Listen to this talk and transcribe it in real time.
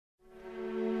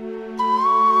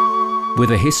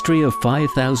With a history of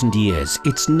 5,000 years,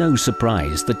 it's no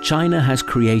surprise that China has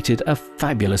created a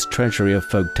fabulous treasury of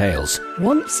folk tales.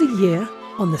 Once a year,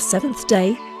 on the 7th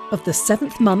day of the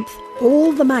 7th month,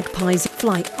 all the magpies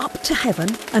fly up to heaven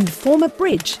and form a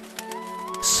bridge.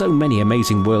 So many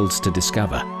amazing worlds to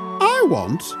discover. I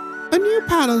want a new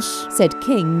palace, said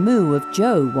King Mu of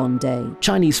Zhou one day.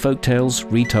 Chinese folk tales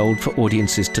retold for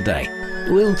audiences today.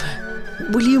 Will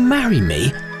you marry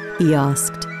me? He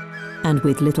asked. And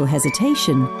with little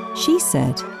hesitation, she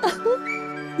said,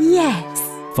 Yes.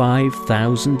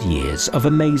 5,000 years of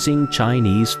amazing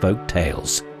Chinese folk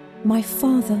tales. My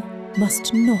father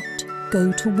must not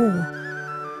go to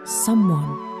war.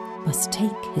 Someone must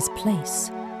take his place.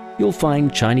 You'll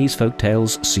find Chinese Folk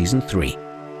Tales Season 3,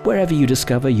 wherever you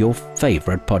discover your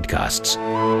favorite podcasts.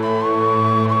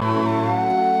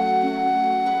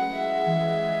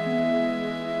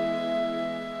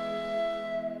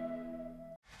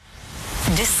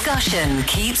 Discussion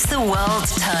keeps the world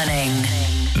turning.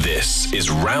 This is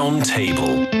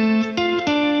Roundtable.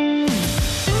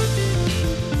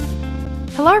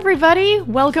 Hello everybody,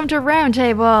 welcome to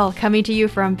Roundtable. Coming to you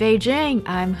from Beijing,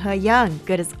 I'm Heyang.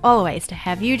 Good as always to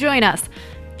have you join us.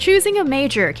 Choosing a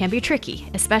major can be tricky,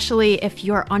 especially if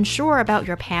you're unsure about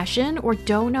your passion or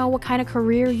don't know what kind of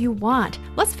career you want.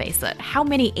 Let's face it, how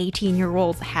many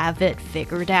 18-year-olds have it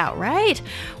figured out, right?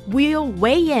 We'll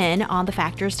weigh in on the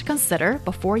factors to consider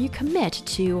before you commit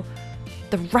to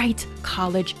the right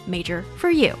college major for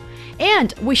you.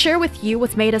 And we share with you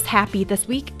what's made us happy this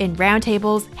week in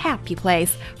Roundtable's Happy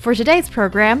Place. For today's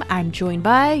program, I'm joined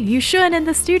by Yushun in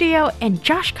the studio and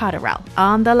Josh Cotterill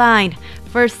on the line.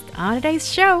 First on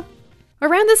today's show.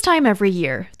 Around this time every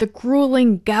year, the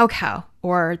grueling Gaokao,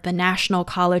 or the National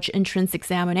College Entrance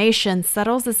Examination,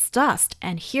 settles its dust,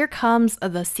 and here comes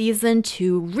the season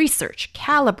to research,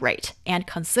 calibrate, and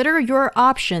consider your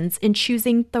options in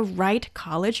choosing the right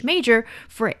college major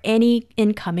for any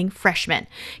incoming freshman.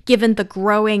 Given the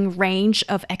growing range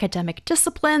of academic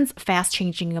disciplines,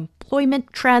 fast-changing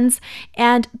employment trends,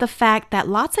 and the fact that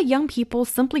lots of young people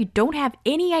simply don't have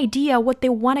any idea what they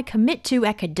want to commit to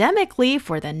academically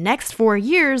for the next 4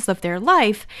 years of their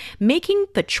life, making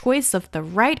the choice of the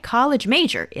right college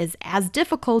major is as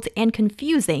difficult and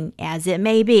confusing as it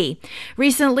may be.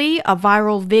 Recently, a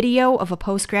viral video of a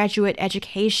postgraduate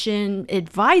education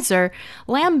advisor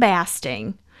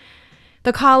lambasting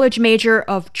the college major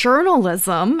of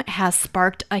journalism has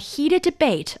sparked a heated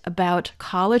debate about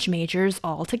college majors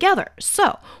altogether.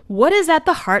 So, what is at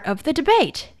the heart of the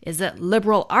debate? Is it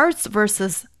liberal arts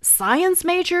versus science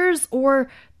majors,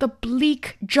 or the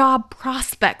bleak job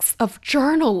prospects of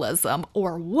journalism?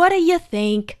 Or what do you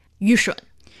think, Yushun?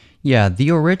 Yeah, the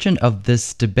origin of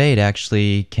this debate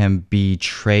actually can be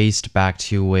traced back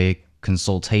to a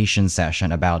consultation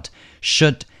session about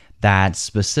should that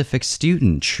specific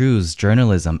student choose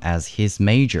journalism as his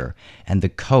major, and the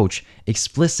coach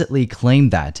explicitly claimed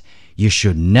that you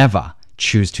should never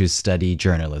choose to study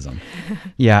journalism.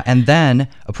 Yeah, and then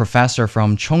a professor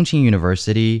from Chongqing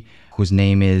University, whose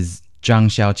name is Zhang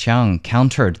Xiaoqiang,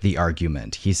 countered the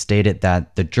argument. He stated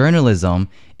that the journalism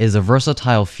is a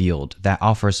versatile field that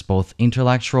offers both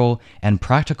intellectual and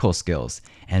practical skills,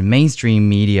 and mainstream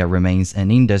media remains an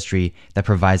industry that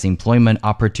provides employment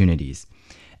opportunities.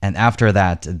 And after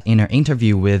that, in an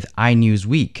interview with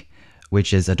iNewsweek,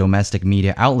 which is a domestic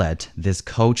media outlet, this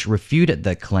coach refuted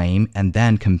the claim and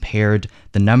then compared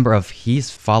the number of his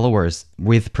followers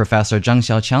with Professor Zhang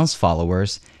Xiaoqiang's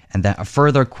followers, and then a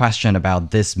further question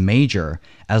about this major,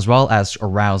 as well as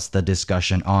aroused the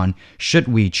discussion on should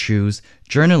we choose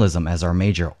journalism as our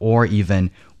major, or even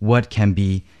what can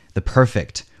be the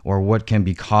perfect or what can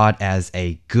be called as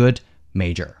a good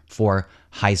major for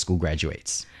high school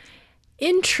graduates.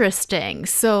 Interesting.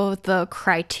 So the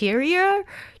criteria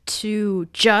to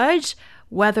judge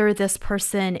whether this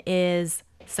person is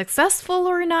successful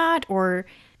or not, or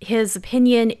his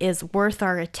opinion is worth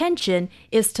our attention,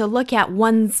 is to look at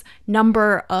one's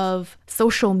number of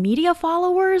social media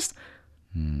followers.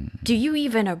 Do you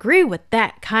even agree with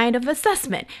that kind of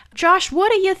assessment? Josh,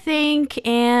 what do you think,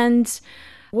 and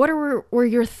what were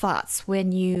your thoughts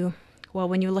when you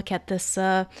look at this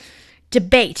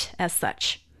debate as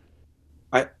such?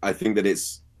 I think that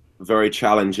it's very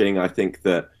challenging. I think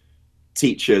that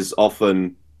teachers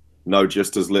often know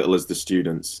just as little as the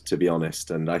students, to be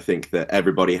honest. And I think that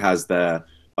everybody has their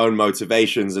own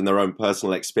motivations and their own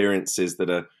personal experiences that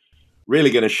are really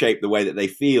going to shape the way that they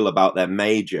feel about their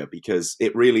major, because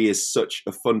it really is such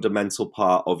a fundamental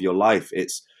part of your life.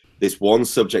 It's this one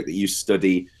subject that you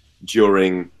study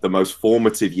during the most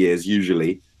formative years,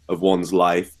 usually, of one's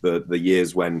life, the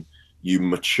years when you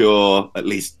mature, at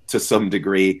least to some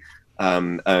degree,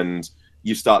 and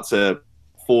you start to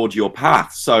forge your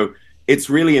path. So it's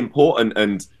really important.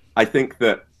 And I think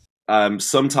that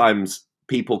sometimes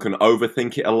people can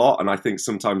overthink it a lot. And I think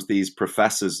sometimes these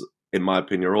professors, in my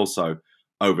opinion, are also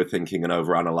overthinking and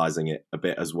overanalyzing it a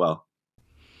bit as well.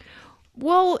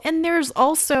 Well, and there's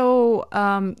also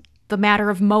the matter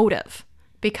of motive,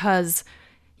 because,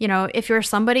 you know, if you're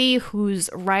somebody who's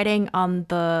riding on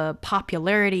the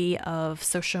popularity of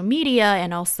social media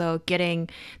and also getting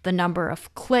the number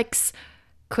of clicks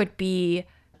could be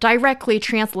directly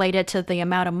translated to the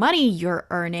amount of money you're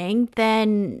earning,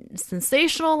 then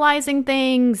sensationalizing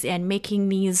things and making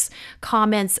these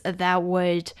comments that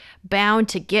would bound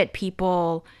to get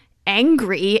people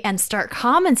angry and start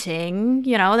commenting,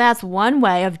 you know, that's one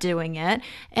way of doing it.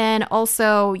 And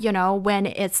also, you know, when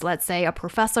it's, let's say, a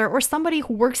professor or somebody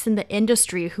who works in the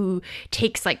industry who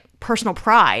takes like personal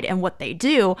pride in what they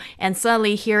do, and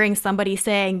suddenly hearing somebody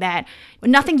saying that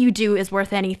nothing you do is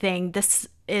worth anything, this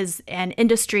is an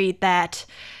industry that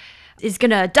is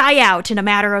going to die out in a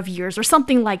matter of years or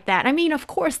something like that. I mean, of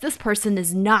course, this person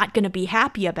is not going to be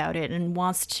happy about it and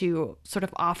wants to sort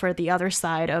of offer the other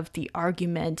side of the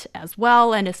argument as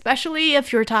well. And especially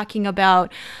if you're talking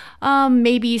about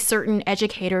maybe certain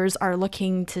educators are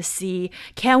looking to see,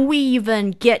 can we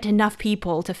even get enough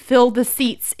people to fill the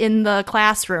seats in the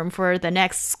classroom for the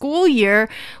next school year?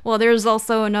 Well, there's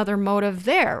also another motive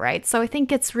there, right? So I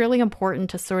think it's really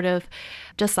important to sort of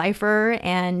decipher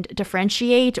and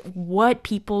differentiate what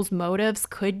people's motives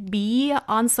could be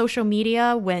on social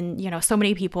media when, you know, so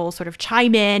many people sort of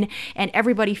chime in and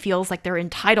everybody feels like they're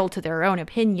entitled to their own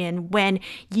opinion, when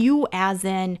you as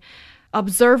an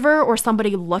observer or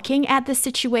somebody looking at the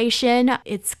situation,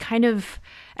 it's kind of,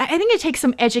 I think it takes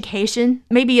some education,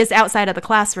 maybe it's outside of the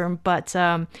classroom, but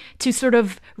to sort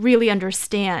of really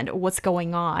understand what's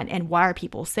going on and why are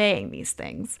people saying these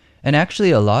things. And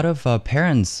actually, a lot of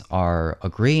parents are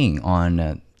agreeing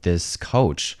on this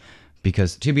coach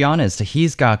because, to be honest,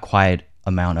 he's got quite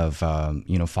amount of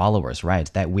followers,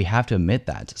 right? That we have to admit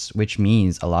that, which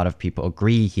means a lot of people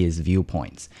agree his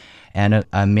viewpoints. And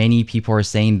many people are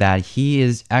saying that he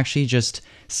is actually just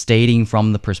stating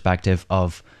from the perspective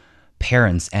of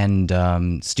parents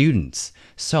and students.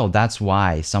 So that's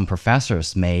why some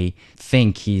professors may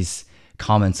think his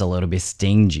comments a little bit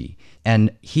stingy.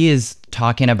 And he is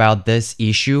talking about this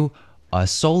issue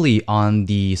solely on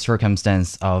the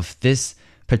circumstance of this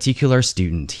particular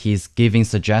student. He's giving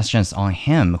suggestions on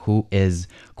him who is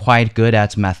quite good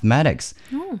at mathematics.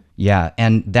 Yeah,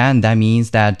 and then that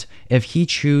means that if he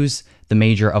chooses the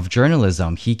major of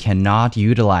journalism, he cannot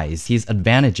utilize his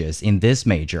advantages in this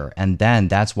major. And then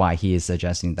that's why he is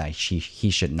suggesting that he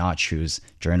should not choose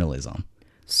journalism.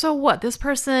 So what? This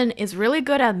person is really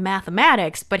good at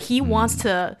mathematics, but he wants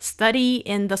to study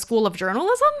in the School of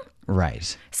Journalism?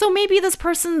 Right. So maybe this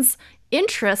person's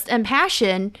interest and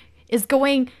passion is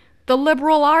going the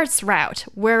liberal arts route,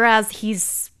 whereas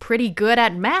he's pretty good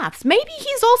at maths. Maybe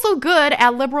he's also good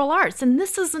at liberal arts. And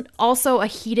this is also a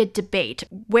heated debate,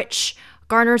 which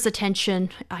garners attention,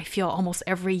 I feel, almost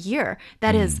every year.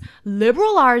 That is,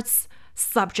 liberal arts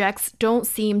subjects don't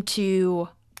seem to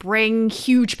bring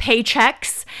huge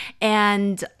paychecks.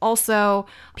 And also,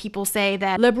 people say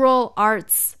that liberal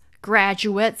arts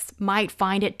graduates might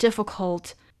find it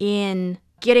difficult in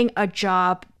getting a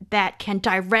job that can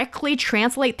directly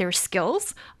translate their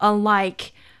skills,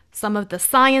 unlike some of the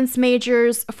science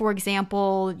majors. For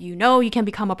example, you know, you can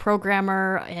become a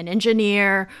programmer, an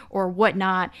engineer, or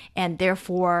whatnot, and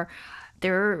therefore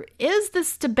there is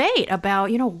this debate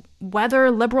about, you know, whether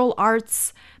liberal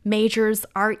arts majors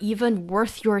are even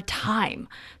worth your time.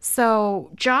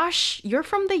 So, Josh, you're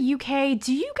from the UK.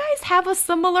 Do you guys have a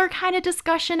similar kind of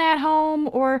discussion at home,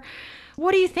 or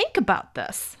what do you think about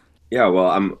this? Yeah,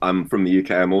 well, I'm from the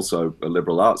UK. I'm also a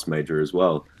liberal arts major as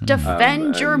well.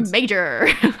 Defend your major.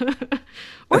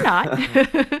 Or not.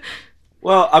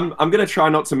 Well, I'm going to try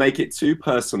not to make it too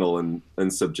personal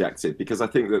and subjective, because I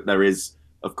think that there is,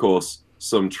 of course,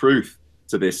 some truth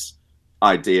to this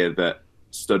idea that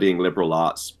studying liberal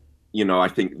arts, you know, I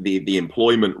think the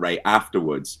employment rate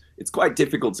afterwards, it's quite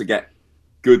difficult to get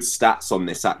good stats on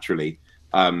this, actually,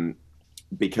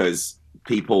 because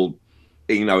people,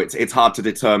 you know, it's hard to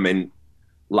determine,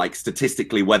 like,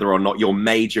 statistically whether or not your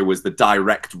major was the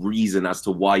direct reason as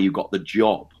to why you got the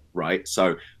job, right?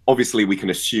 So obviously we can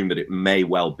assume that it may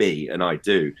well be, and I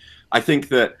do. I think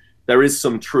that there is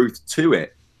some truth to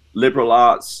it. Liberal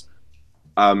arts,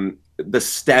 the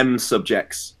STEM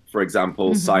subjects, for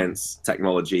example, science,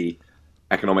 technology,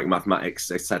 economic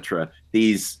mathematics, etc.,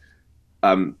 these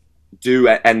do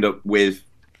end up with,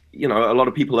 you know, a lot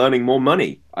of people earning more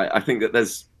money. I think that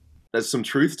there's there's some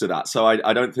truth to that. So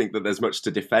I don't think that there's much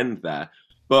to defend there.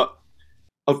 But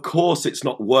of course, it's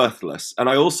not worthless. And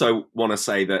I also want to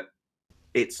say that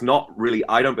it's not really,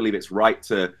 I don't believe it's right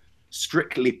to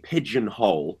strictly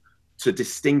pigeonhole, to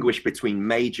distinguish between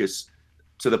majors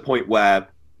to the point where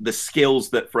the skills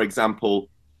that, for example,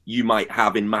 you might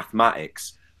have in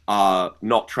mathematics are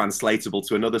not translatable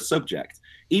to another subject.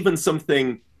 Even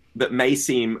something that may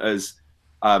seem as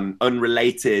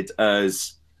unrelated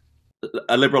as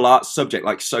a liberal arts subject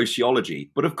like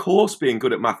sociology. But of course, being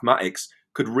good at mathematics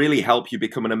could really help you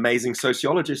become an amazing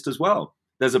sociologist as well.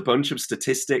 There's a bunch of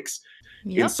statistics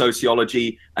in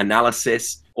sociology,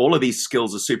 analysis. All of these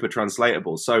skills are super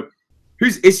translatable. So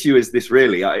whose issue is this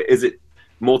really? Is it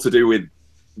more to do with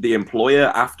the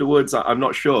employer afterwards? I'm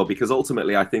not sure, because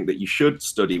ultimately I think that you should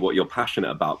study what you're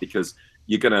passionate about, because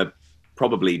you're going to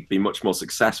probably be much more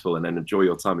successful and then enjoy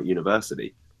your time at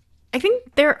university. I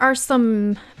think there are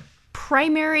some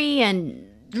primary and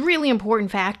really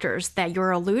important factors that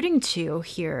you're alluding to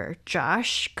here,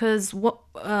 Josh, because what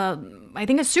I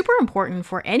think is super important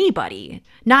for anybody,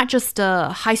 not just a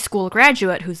high school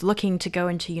graduate who's looking to go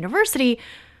into university,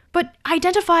 but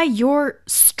identify your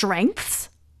strengths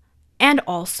and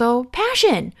also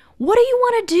passion. What do you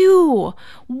want to do?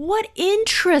 What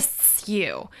interests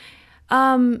you?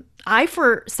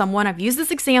 I've used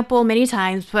this example many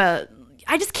times, but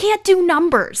I just can't do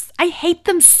numbers. I hate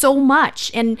them so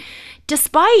much. And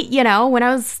despite, when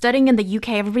I was studying in the UK,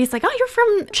 everybody's like, oh, you're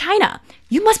from China.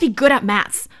 You must be good at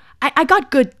maths. I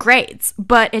got good grades,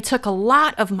 but it took a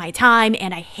lot of my time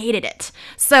and I hated it.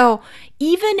 So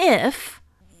even if,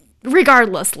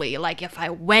 regardlessly, like if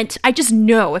I just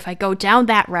know if I go down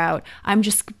that route, I'm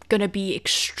just going to be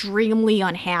extremely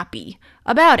unhappy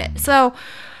about it. So,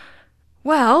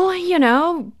 well,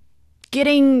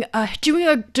 doing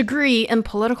a degree in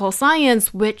political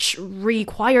science, which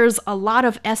requires a lot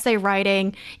of essay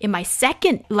writing in my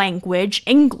second language,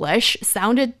 English,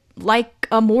 sounded like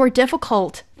a more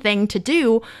difficult thing to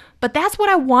do, but that's what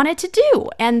I wanted to do.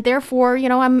 And therefore,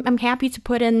 I'm happy to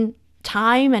put in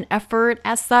time and effort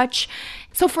as such.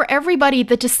 So for everybody,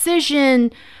 the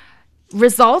decision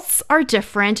results are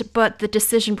different, but the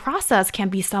decision process can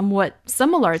be somewhat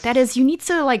similar. That is, you need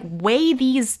to weigh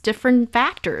these different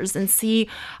factors and see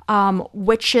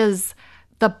which is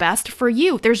the best for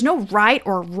you. There's no right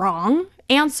or wrong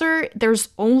answer. There's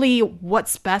only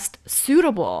what's best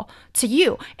suitable to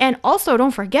you. And also,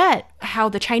 don't forget how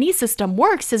the Chinese system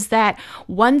works is that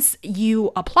once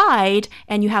you applied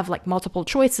and you have multiple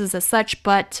choices as such,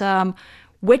 but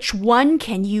which one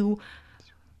can you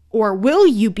or will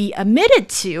you be admitted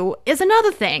to is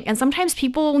another thing. And sometimes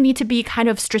people need to be kind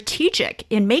of strategic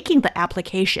in making the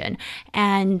application.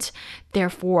 And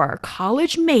therefore,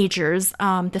 college majors,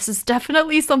 this is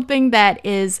definitely something that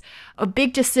is a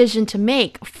big decision to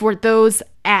make for those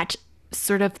at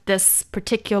sort of this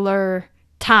particular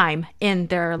time in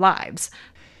their lives.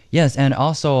 Yes, and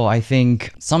also I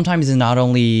think sometimes it's not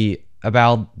only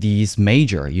about these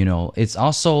major, it's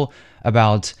also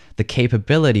about the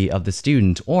capability of the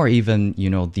student, or even,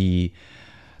 the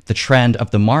trend of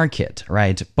the market,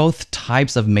 right? Both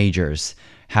types of majors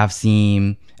have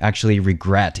seen actually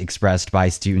regret expressed by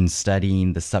students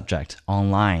studying the subject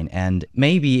online. And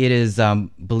maybe it is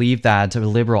believed that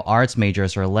liberal arts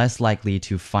majors are less likely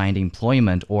to find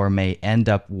employment or may end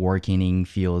up working in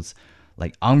fields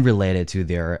unrelated to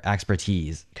their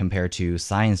expertise compared to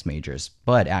science majors.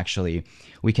 But actually,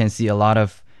 we can see a lot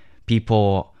of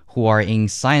people who are in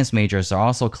science majors are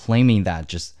also claiming that,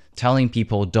 just telling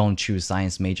people don't choose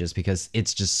science majors because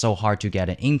it's just so hard to get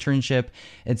an internship.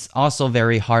 It's also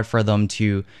very hard for them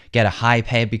to get a high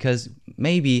pay, because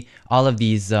maybe all of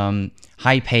these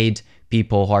high paid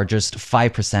people who are just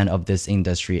 5% of this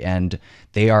industry and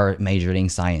they are majored in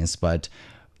science, but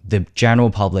the general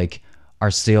public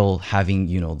are still having,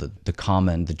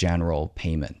 the general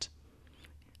payment.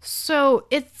 So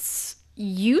it's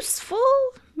useful,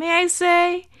 may I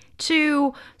say,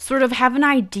 to sort of have an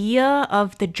idea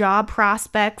of the job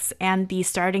prospects and the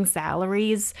starting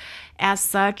salaries as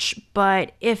such.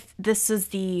 But if this is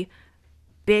the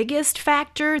biggest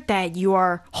factor that you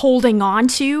are holding on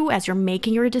to as you're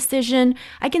making your decision,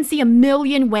 I can see a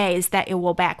million ways that it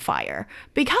will backfire.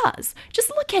 Because just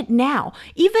look at now,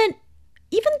 even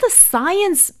the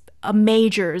science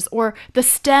majors or the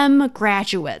STEM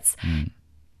graduates,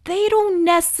 they don't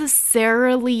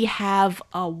necessarily have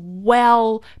a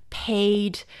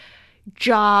well-paid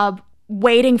job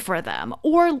waiting for them.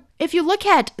 Or if you look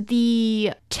at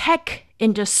the tech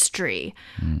industry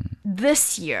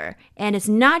this year, and it's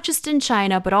not just in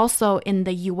China, but also in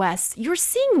the US, you're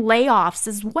seeing layoffs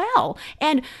as well.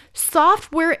 And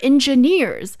software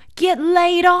engineers get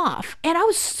laid off. And I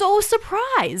was so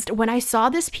surprised when I saw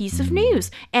this piece of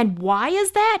news. And why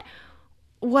is that?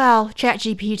 Well,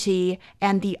 ChatGPT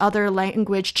and the other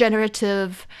language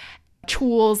generative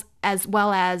tools, as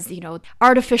well as,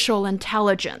 artificial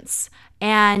intelligence.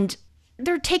 And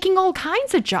they're taking all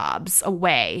kinds of jobs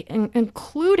away,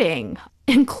 including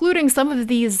some of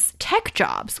these tech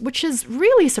jobs, which is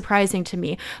really surprising to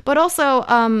me. But also,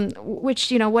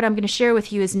 which, what I'm going to share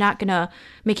with you is not going to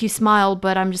make you smile,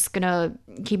 but I'm just going to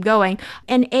keep going.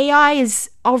 And AI is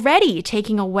already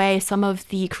taking away some of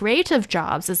the creative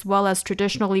jobs, as well as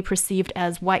traditionally perceived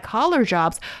as white-collar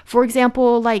jobs. For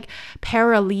example, like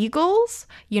paralegals,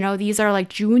 these are like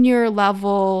junior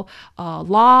level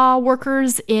law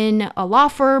workers in a law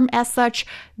firm as such.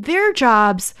 Their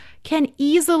jobs can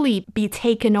easily be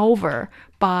taken over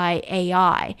by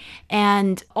AI.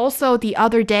 And also the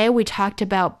other day we talked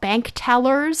about bank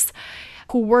tellers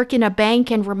who work in a bank,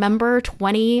 and remember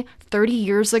 20, 30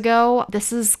 years ago,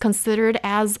 this is considered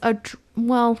as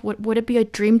would it be a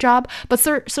dream job? But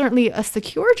certainly a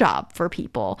secure job for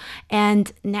people.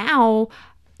 And now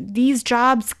these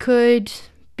jobs could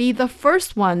be the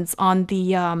first ones on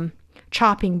the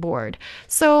chopping board.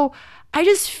 So I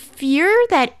just fear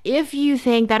that if you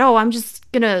think that, I'm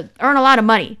just going to earn a lot of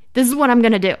money, this is what I'm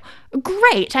going to do.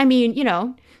 Great. I mean,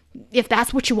 if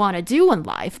that's what you want to do in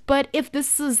life. But if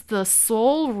this is the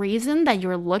sole reason that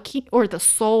you're looking, or the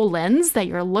sole lens that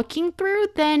you're looking through,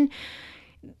 then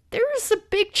there's a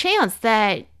big chance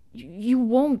that you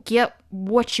won't get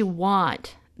what you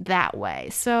want that way.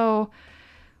 So,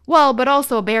 but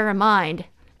also bear in mind,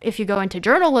 if you go into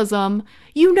journalism,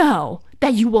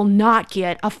 that you will not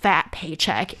get a fat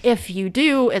paycheck. If you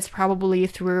do, it's probably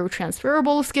through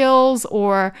transferable skills,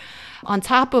 or on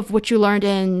top of what you learned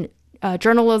in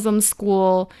journalism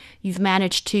school, you've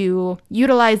managed to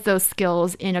utilize those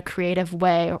skills in a creative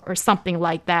way or something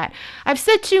like that. I've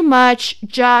said too much.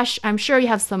 Josh, I'm sure you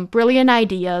have some brilliant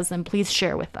ideas, and please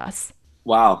share with us.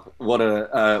 Wow, what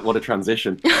a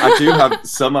transition. I do have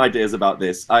some ideas about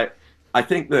this. I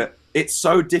think that it's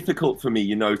so difficult for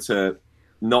me, to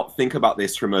not think about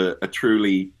this from a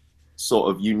truly sort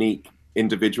of unique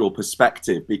individual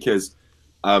perspective, because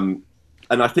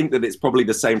and I think that it's probably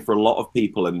the same for a lot of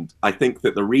people. And I think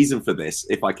that the reason for this,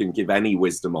 if I can give any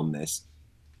wisdom on this,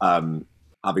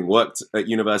 having worked at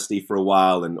university for a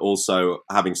while, and also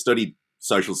having studied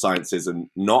social sciences and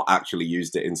not actually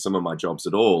used it in some of my jobs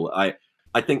at all,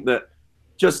 I think that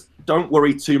just don't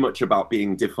worry too much about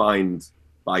being defined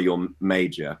by your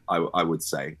major, I would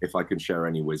say, if I can share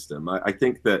any wisdom. I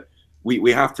think that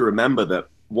we have to remember that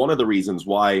one of the reasons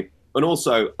why, and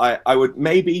also I would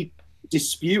maybe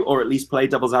dispute, or at least play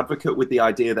devil's advocate with the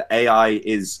idea that AI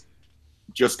is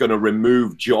just going to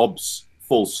remove jobs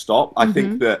full stop. I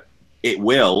think that it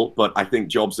will, but I think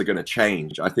jobs are going to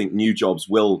change. I think new jobs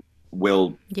will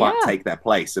take their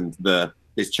place, and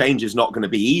this change is not going to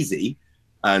be easy,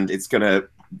 and it's going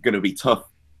to be tough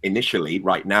initially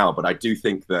right now, but I do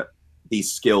think that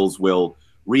these skills will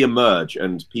re-emerge,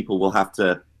 and people will have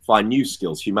to find new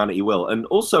skills. Humanity will. And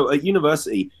also at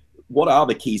university, what are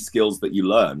the key skills that you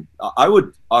learn? I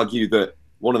would argue that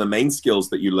one of the main skills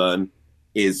that you learn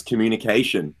is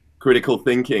communication, critical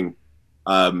thinking,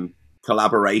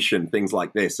 collaboration, things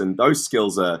like this. And those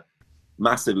skills are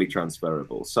massively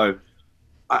transferable. So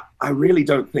I really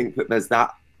don't think that there's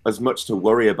that as much to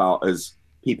worry about as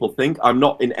people think. I'm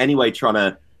not in any way trying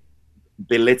to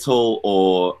belittle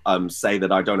or say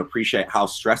that I don't appreciate how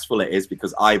stressful it is,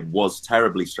 because I was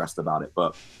terribly stressed about it.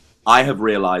 But I have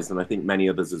realized, and I think many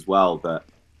others as well, that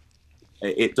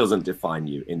it doesn't define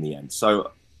you in the end.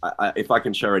 So if I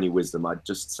can share any wisdom, I'd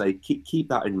just say keep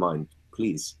that in mind,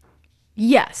 please.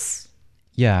 Yes.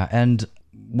 Yeah, and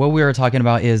what we were talking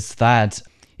about is that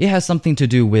it has something to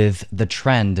do with the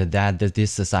trend that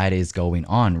this society is going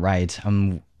on, right?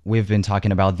 We've been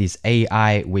talking about this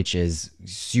AI, which is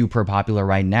super popular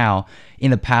right now.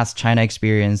 In the past, China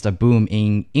experienced a boom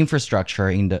in infrastructure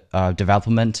in the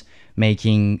development,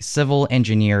 making civil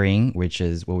engineering, which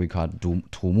is what we call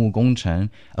土木工程,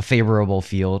 a favorable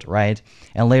field, right?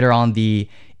 And later on, the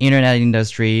internet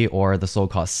industry, or the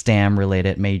so-called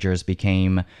STEM-related majors,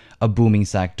 became a booming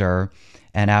sector.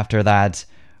 And after that,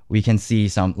 we can see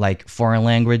some like foreign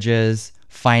languages,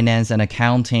 finance and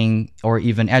accounting, or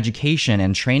even education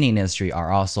and training industry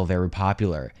are also very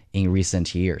popular in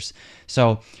recent years.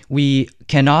 So we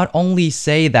cannot only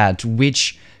say that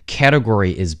which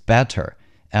category is better,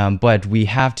 but we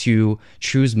have to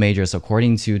choose majors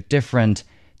according to different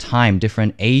time,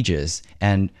 different ages,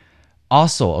 and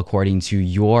also according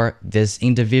to this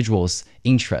individual's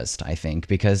interest, I think,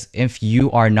 because if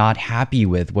you are not happy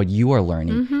with what you are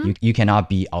learning, you cannot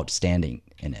be outstanding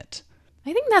in it.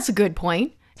 I think that's a good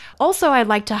point. Also, I'd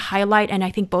like to highlight, and I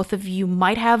think both of you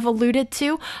might have alluded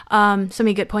to, so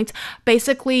many good points.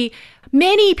 Basically,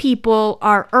 many people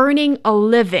are earning a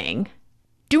living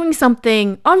doing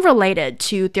something unrelated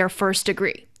to their first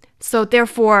degree. So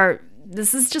therefore,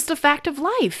 this is just a fact of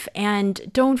life,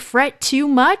 and don't fret too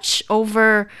much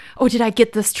over, oh, did I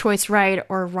get this choice right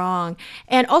or wrong?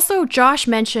 And also, Josh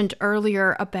mentioned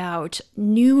earlier about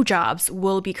new jobs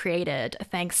will be created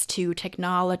thanks to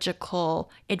technological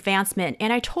advancement,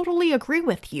 and I totally agree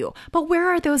with you. But where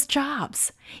are those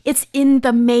jobs? It's in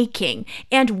the making.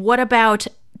 And what about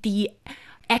the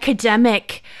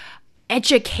academic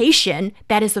education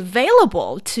that is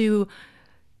available to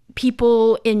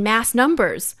people in mass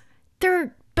numbers?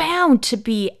 They're bound to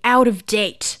be out of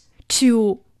date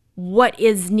to what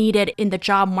is needed in the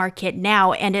job market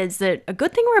now. And is it a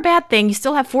good thing or a bad thing? You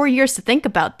still have 4 years to think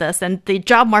about this, and the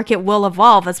job market will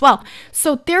evolve as well.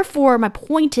 So therefore, my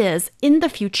point is, in the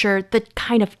future, the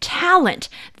kind of talent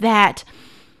that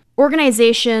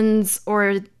organizations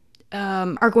or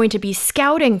are going to be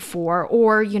scouting for,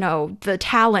 or, the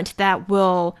talent that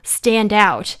will stand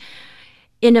out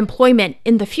in employment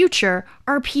in the future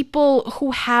are people who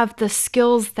have the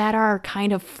skills that are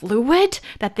kind of fluid,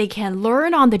 that they can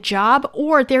learn on the job,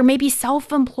 or they're maybe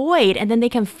self-employed, and then they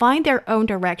can find their own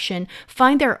direction,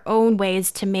 find their own ways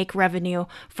to make revenue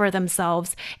for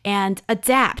themselves, and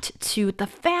adapt to the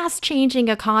fast-changing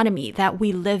economy that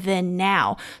we live in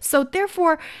now. So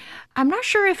therefore, I'm not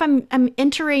sure if I'm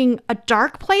entering a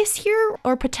dark place here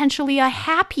or potentially a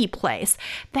happy place.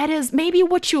 That is maybe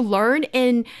what you learn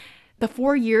in the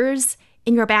 4 years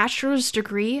in your bachelor's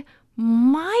degree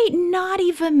might not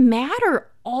even matter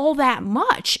all that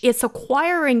much. It's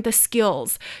acquiring the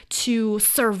skills to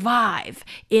survive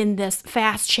in this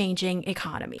fast-changing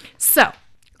economy. So,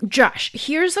 Josh,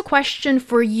 here's a question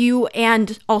for you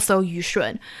and also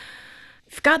Yushun.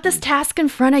 You've got this task in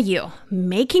front of you,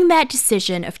 making that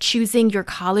decision of choosing your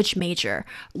college major.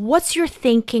 What's your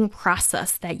thinking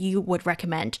process that you would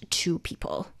recommend to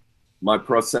people? My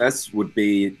process would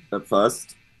be, at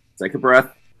first, take a breath.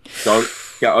 Don't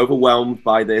get overwhelmed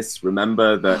by this.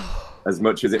 Remember that as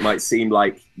much as it might seem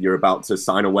like you're about to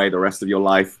sign away the rest of your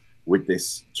life with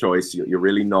this choice, you're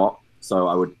really not. So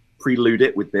I would prelude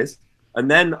it with this. And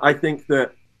then I think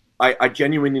that I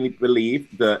genuinely believe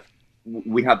that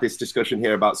we had this discussion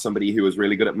here about somebody who was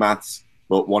really good at maths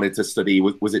but wanted to study,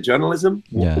 was it journalism?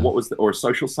 Yeah. What was or a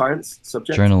social science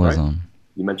subject? Journalism. Right?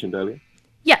 You mentioned earlier?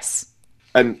 Yes.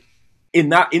 And in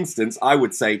that instance, I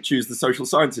would say choose the social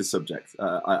sciences subject.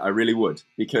 I really would,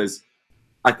 because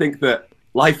I think that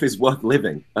life is worth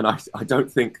living. And I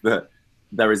don't think that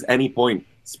there is any point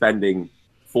spending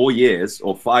 4 years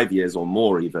or 5 years or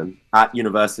more even at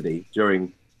university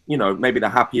during, maybe the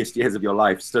happiest years of your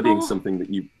life studying something that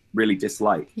you really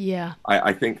dislike. Yeah.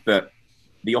 I think that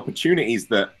the opportunities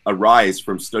that arise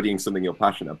from studying something you're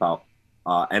passionate about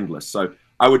are endless. So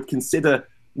I would consider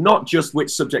not just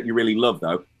which subject you really love,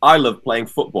 though. I love playing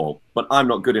football, but I'm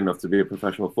not good enough to be a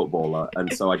professional footballer,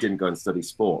 and so I didn't go and study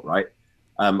sport, right?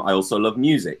 I also love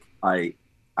music. I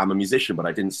am a musician, but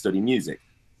I didn't study music.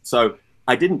 So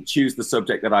I didn't choose the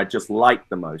subject that I just liked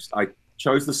the most. I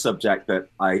chose the subject that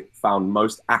I found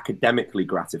most academically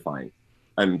gratifying.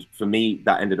 And for me,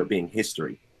 that ended up being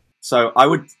history. So I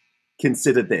would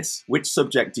consider this. Which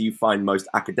subject do you find most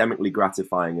academically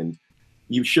gratifying? And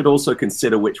you should also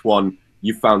consider which one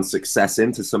you found success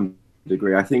in to some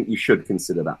degree. I think you should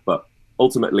consider that. But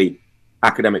ultimately,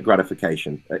 academic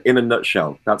gratification. In a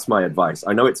nutshell, that's my advice.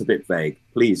 I know it's a bit vague.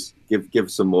 Please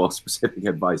give some more specific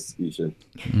advice, Yushun.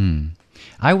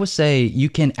 I would say you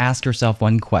can ask yourself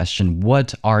one question.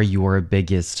 What are your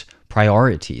biggest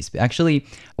priorities? Actually,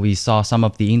 we saw some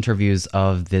of the interviews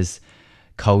of this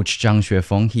coach Zhang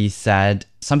Xuefeng. He said,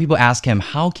 some people ask him,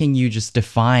 how can you just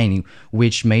define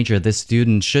which major this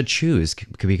student should choose?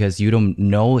 Because you don't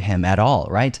know him at all,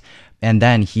 right? And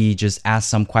then he just asked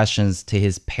some questions to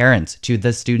his parents, to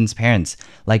the student's parents.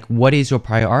 Like, what is your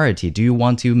priority? Do you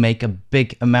want to make a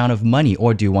big amount of money,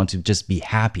 or do you want to just be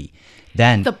happy?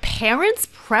 Then the parents'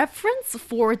 preference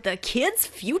for the kid's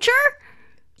future?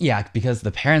 Yeah, because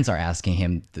the parents are asking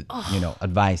him,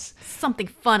 advice. Something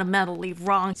fundamentally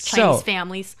wrong, Chinese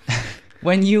families.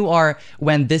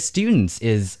 When this student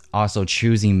is also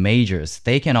choosing majors,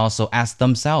 they can also ask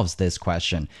themselves this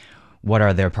question. What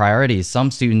are their priorities?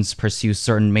 Some students pursue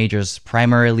certain majors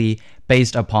primarily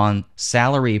based upon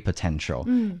salary potential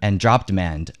and job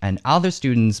demand. And other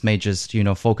students may just,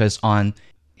 focus on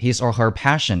his or her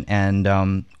passion and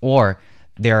or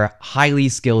they're highly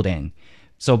skilled in.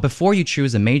 So before you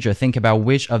choose a major, think about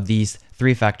which of these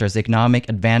three factors, economic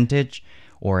advantage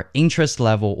or interest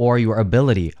level or your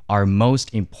ability, are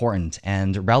most important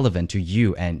and relevant to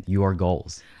you and your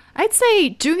goals. I'd say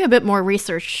doing a bit more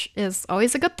research is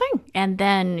always a good thing. And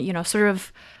then, sort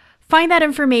of find that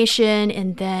information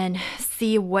and then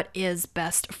see what is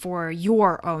best for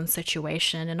your own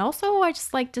situation. And also, I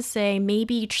just like to say,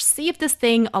 maybe see if this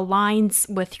thing aligns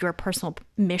with your personal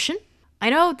mission. I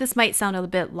know this might sound a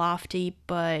bit lofty,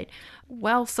 but,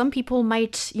 well, some people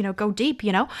might, go deep,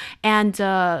 and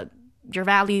your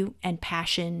value and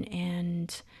passion,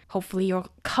 and hopefully you'll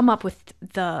come up with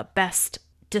the best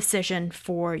decision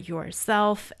for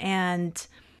yourself. And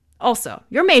also,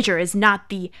 your major is not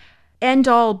the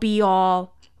end-all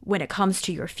be-all when it comes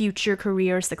to your future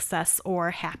career success or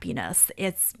happiness.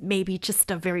 It's maybe just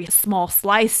a very small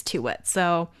slice to it.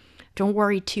 So don't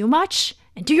worry too much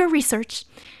and do your research.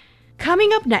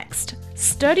 Coming up next,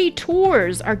 study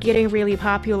tours are getting really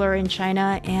popular in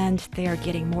China, and they are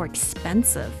getting more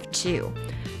expensive too.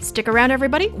 Stick around,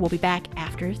 everybody. We'll be back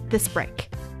after this break.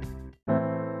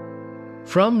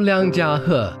 From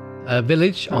Liangjiahe, a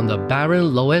village on the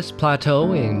barren Loess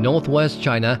Plateau in northwest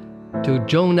China, to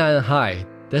Zhongnanhai,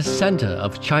 the center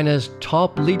of China's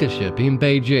top leadership in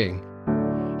Beijing.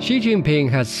 Xi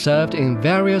Jinping has served in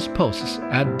various posts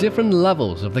at different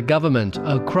levels of the government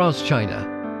across China,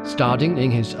 starting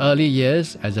in his early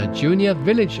years as a junior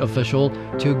village official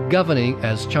to governing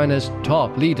as China's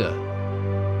top leader.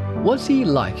 What's he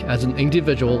like as an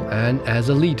individual and as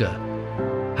a leader?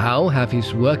 How have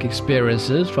his work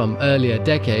experiences from earlier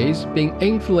decades been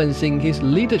influencing his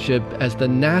leadership as the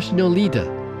national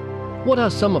leader? What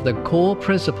are some of the core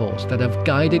principles that have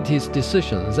guided his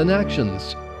decisions and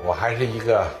actions?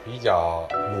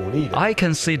 I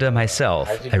consider myself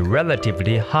a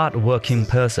relatively hard-working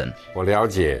person. I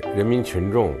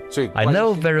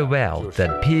know very well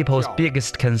that people's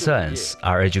biggest concerns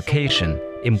are education,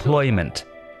 employment,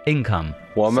 income.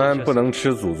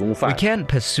 We can't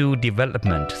pursue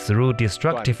development through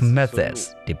destructive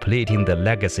methods, depleting the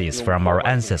legacies from our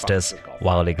ancestors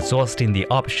while exhausting the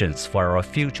options for our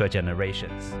future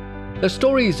generations. The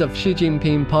Stories of Xi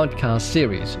Jinping podcast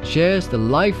series shares the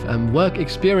life and work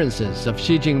experiences of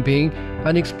Xi Jinping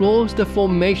and explores the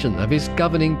formation of his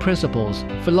governing principles,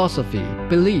 philosophy,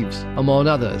 beliefs, among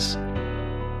others.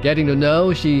 Getting to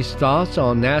know Xi's thoughts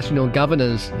on national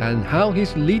governance and how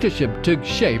his leadership took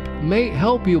shape may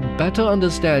help you better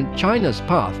understand China's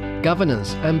path,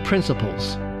 governance, and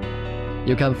principles.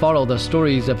 You can follow the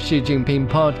Stories of Xi Jinping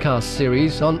podcast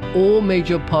series on all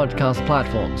major podcast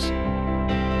platforms.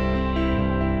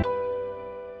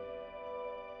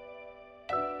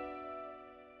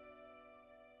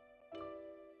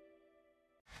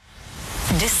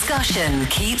 Discussion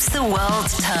keeps the world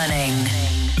turning.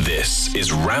 This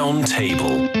is Round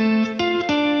Table.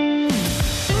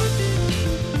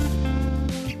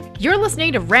 You're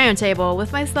listening to Roundtable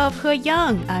with myself,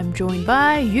 Heyang. I'm joined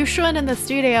by Yushun in the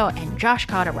studio and Josh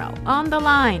Cotterill on the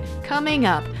line. Coming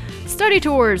up, study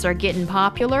tours are getting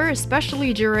popular,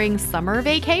 especially during summer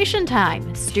vacation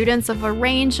time. Students of a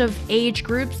range of age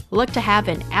groups look to have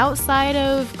an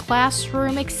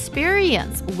outside-of-classroom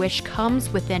experience, which comes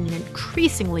with an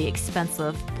increasingly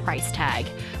expensive price tag.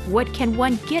 What can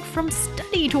one get from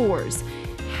study tours?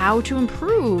 How to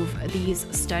improve these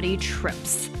study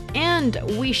trips? And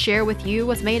we share with you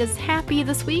what's made us happy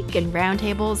this week in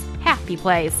Roundtable's Happy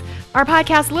Place. Our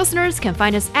podcast listeners can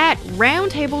find us at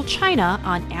Roundtable China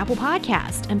on Apple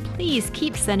Podcast. And please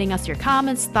keep sending us your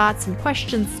comments, thoughts, and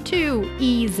questions to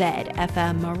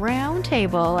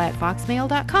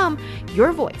ezfmroundtable@foxmail.com.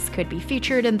 Your voice could be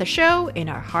featured in the show in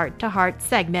our Heart to Heart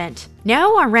segment.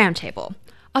 Now on Roundtable.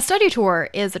 A study tour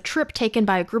is a trip taken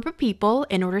by a group of people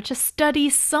in order to study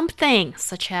something,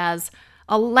 such as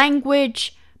a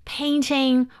language,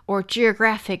 painting, or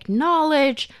geographic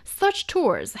knowledge. Such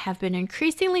tours have been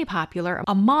increasingly popular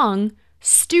among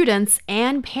students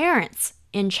and parents.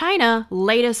 In China,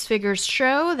 latest figures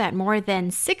show that more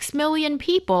than 6 million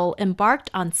people embarked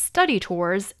on study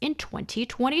tours in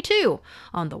 2022.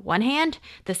 On the one hand,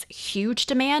 this huge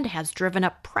demand has driven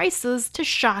up prices to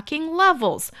shocking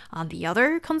levels. On the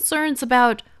other, concerns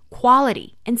about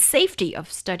quality and safety of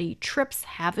study trips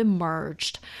have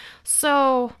emerged.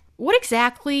 So, what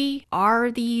exactly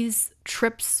are these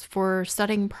trips for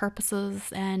studying purposes,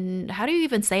 and how do you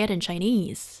even say it in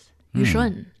Chinese?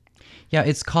 Yushun. Yeah,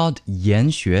 it's called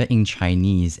研学 in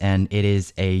Chinese, and it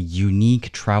is a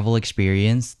unique travel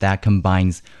experience that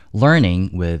combines learning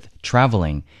with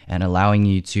traveling and allowing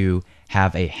you to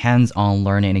have a hands-on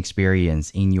learning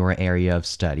experience in your area of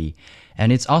study.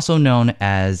 And it's also known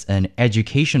as an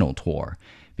educational tour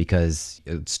because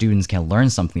students can learn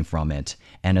something from it.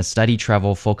 And a study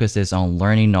travel focuses on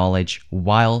learning knowledge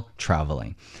while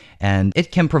traveling. And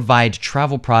it can provide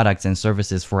travel products and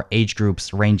services for age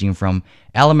groups ranging from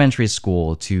elementary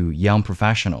school to young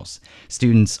professionals.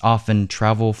 Students often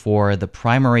travel for the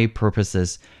primary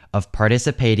purposes of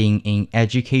participating in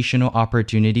educational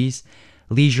opportunities,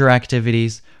 leisure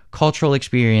activities, cultural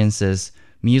experiences,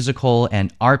 musical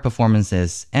and art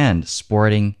performances, and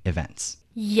sporting events.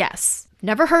 Yes.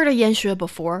 Never heard of 研学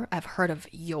before. I've heard of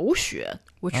游学,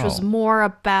 which was more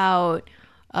about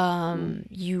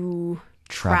you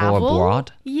travel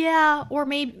abroad? Yeah, or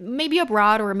maybe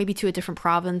abroad, or maybe to a different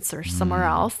province or somewhere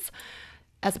else,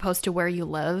 as opposed to where you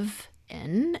live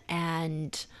in,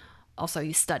 and also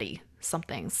you study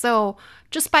something. So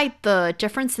despite the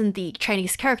difference in the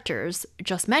Chinese characters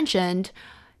just mentioned,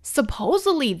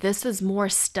 supposedly this is more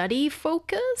study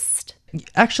focused.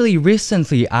 Actually,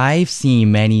 recently I've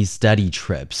seen many study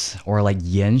trips or like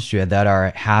研学 that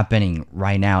are happening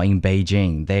right now in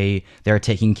Beijing. They're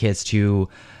taking kids to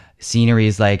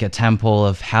sceneries like a Temple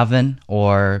of Heaven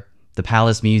or the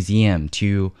Palace Museum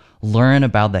to learn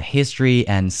about the history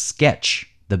and sketch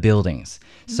the buildings.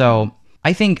 So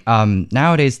I think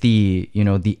nowadays the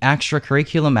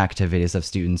extracurriculum activities of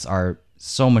students are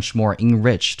so much more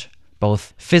enriched,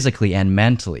 both physically and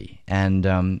mentally. And,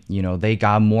 they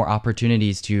got more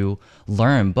opportunities to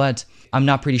learn. But I'm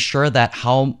not pretty sure that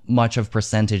how much of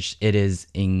percentage it is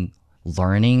in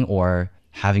learning or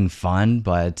having fun.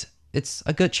 But it's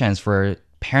a good chance for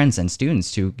parents and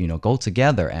students to, go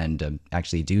together and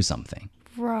actually do something.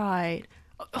 Right.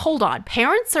 Hold on.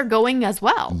 Parents are going as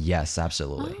well? Yes,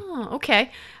 absolutely. Oh,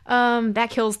 okay. That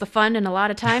kills the fun in a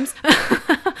lot of times.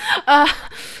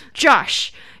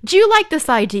 Josh, do you like this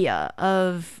idea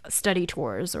of study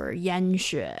tours or 研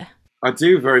学? I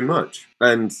do very much.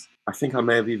 And I think I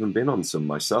may have even been on some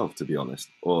myself, to be honest,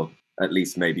 or at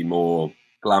least maybe more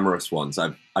glamorous ones.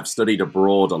 I've studied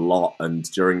abroad a lot, and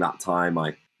during that time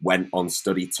I went on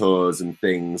study tours and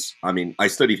things. I mean, I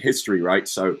studied history, right?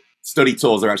 So study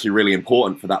tours are actually really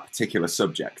important for that particular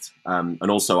subject.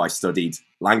 And also I studied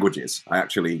languages. I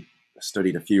actually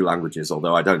studied a few languages,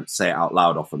 although I don't say it out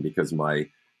loud often because my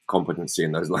competency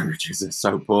in those languages is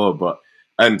so poor.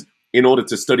 And in order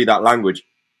to study that language,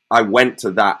 I went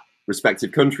to that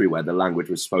respective country where the language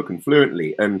was spoken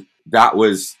fluently. And that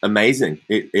was amazing.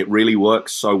 It really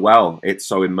works so well. It's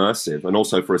so immersive. And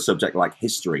also for a subject like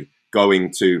history,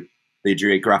 going to the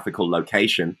geographical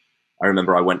location. I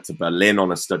remember I went to Berlin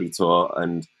on a study tour,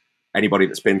 and anybody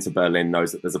that's been to Berlin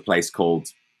knows that there's a place called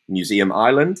Museum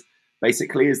Island,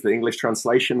 basically is the English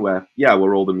translation, where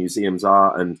all the museums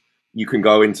are. And you can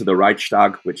go into the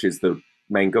Reichstag, which is the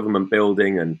main government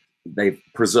building, and they've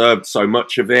preserved so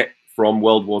much of it from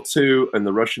World War II and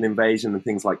the Russian invasion and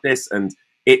things like this. And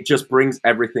it just brings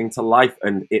everything to life.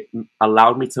 And it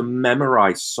allowed me to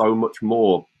memorize so much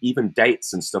more, even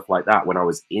dates and stuff like that, when I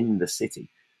was in the city.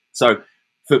 So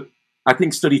I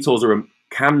think study tours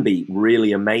can be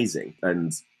really amazing.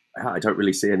 And I don't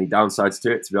really see any downsides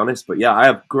to it, to be honest. But yeah, I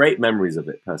have great memories of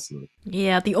it personally.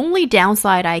 Yeah, the only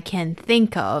downside I can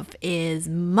think of is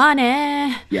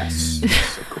money. Yes,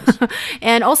 of course.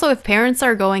 And also, if parents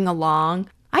are going along,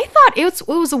 I thought it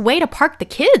was a way to park the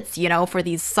kids, for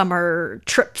these summer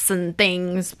trips and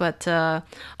things. But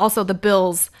also the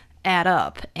bills add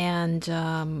up. And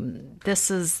this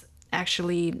is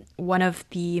actually one of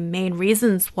the main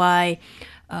reasons why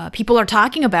people are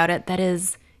talking about it. That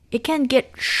is, it can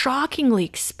get shockingly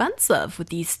expensive with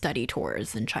these study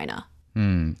tours in China.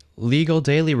 Legal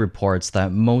Daily reports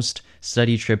that most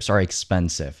study trips are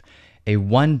expensive. A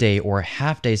one-day or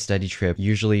half-day study trip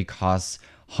usually costs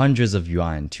hundreds of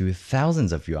yuan to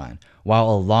thousands of yuan, while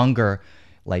a longer,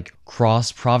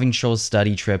 cross-provincial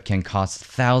study trip can cost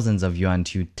thousands of yuan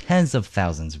to tens of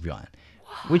thousands of yuan.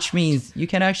 Which means you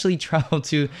can actually travel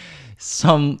to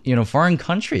some, foreign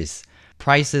countries.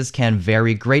 Prices can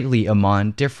vary greatly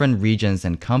among different regions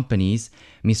and companies.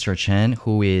 Mr. Chen,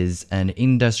 who is an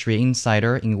industry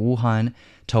insider in Wuhan,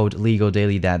 told Legal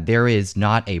Daily that there is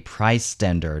not a price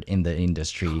standard in the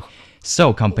industry,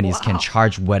 so companies can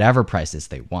charge whatever prices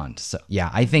they want. So yeah,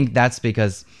 I think that's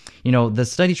because, the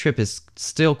study trip is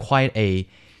still quite a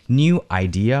new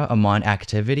idea among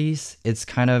activities. It's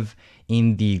kind of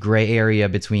in the gray area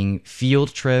between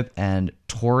field trip and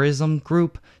tourism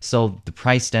group, so the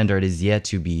price standard is yet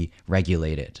to be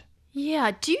regulated.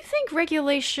 Yeah, do you think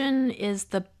regulation is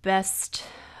the best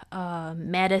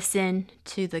medicine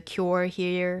to the cure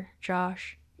here,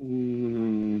 Josh?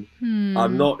 I'm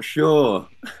not sure.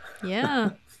 Yeah.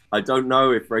 I don't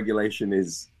know if regulation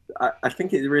is. I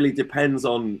think it really depends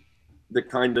on the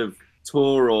kind of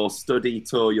tour or study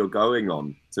tour you're going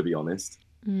on, to be honest.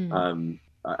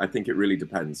 I think it really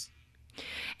depends.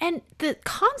 And the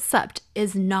concept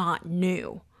is not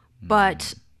new,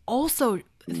 but also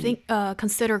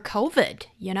consider COVID,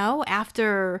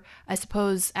 after, I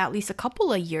suppose, at least a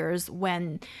couple of years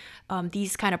when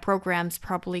these kind of programs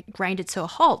probably grinded to a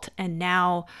halt. And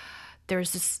now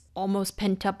there's this almost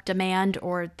pent-up demand,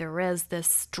 or there is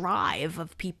this drive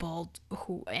of people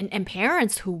who and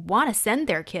parents who want to send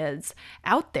their kids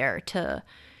out there to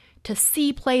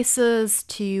see places,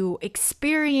 to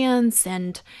experience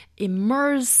and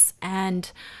immerse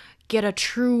and get a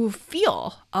true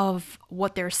feel of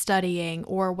what they're studying,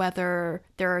 or whether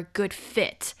they're a good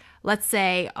fit. Let's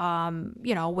say,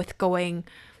 with going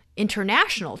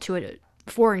international to a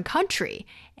foreign country,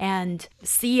 and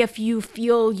see if you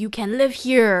feel you can live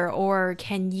here, or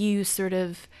can you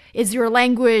is your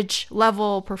language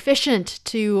level proficient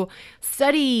to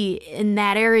study in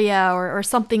that area, or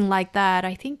something like that.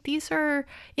 I think these are,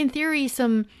 in theory,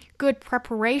 some good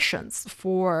preparations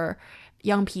for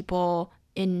young people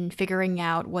in figuring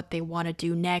out what they want to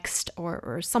do next,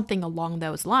 or something along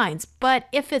those lines. But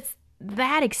if it's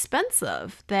that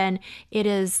expensive, then it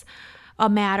is a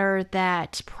matter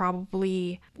that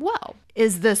probably,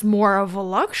 is this more of a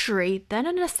luxury than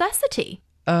a necessity?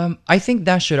 I think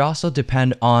that should also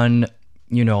depend on,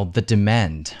 the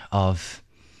demand of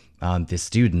the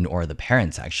student or the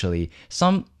parents, actually.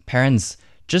 Some parents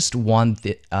just want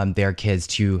their kids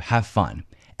to have fun,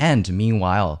 and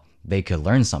meanwhile, they could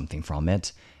learn something from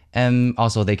it. And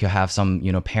also they could have some,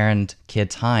 parent-kid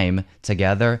time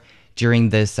together during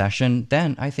this session.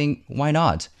 Then I think, why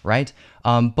not, right?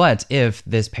 But if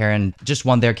this parent just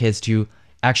want their kids to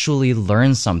actually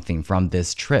learn something from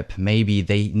this trip, maybe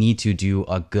they need to do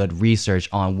a good research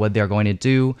on what they're going to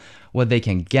do, what they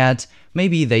can get.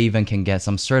 Maybe they even can get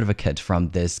some certificate from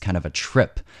this kind of a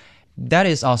trip. That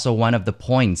is also one of the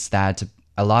points that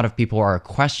a lot of people are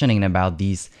questioning about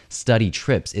these study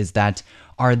trips, is that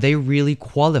are they really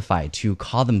qualified to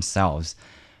call themselves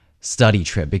study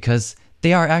trip? Because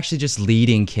they are actually just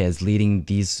leading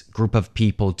these group of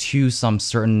people to some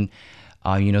certain,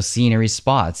 scenery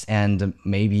spots. And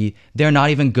maybe they're not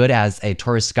even good as a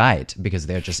tourist guide because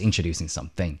they're just introducing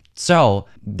something. So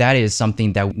that is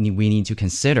something that we need to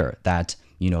consider, that,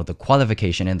 the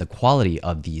qualification and the quality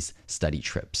of these study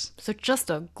trips. So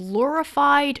just a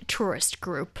glorified tourist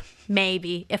group,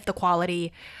 maybe, if the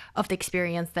quality of the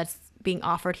experience that's being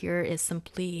offered here is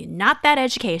simply not that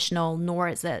educational, nor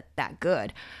is it that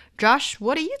good. Josh,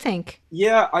 what do you think?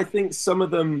 Yeah, I think some of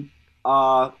them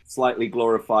are slightly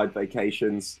glorified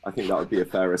vacations. I think that would be a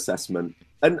fair assessment.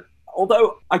 And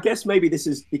although I guess maybe this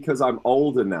is because I'm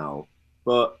older now,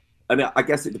 and I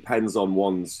guess it depends on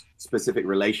one's specific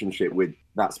relationship with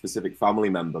that specific family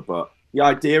member. But the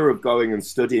idea of going and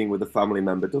studying with a family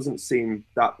member doesn't seem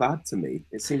that bad to me.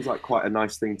 It seems like quite a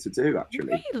nice thing to do,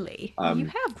 actually. Really? You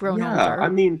have grown older. Yeah, I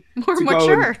mean, more to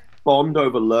mature. Go and bond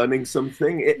over learning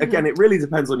something. Again, it really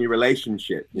depends on your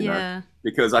relationship, you know?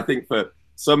 Because I think for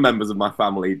some members of my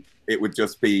family, it would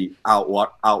just be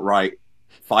outright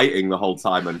fighting the whole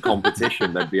time and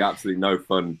competition. There'd be absolutely no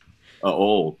fun at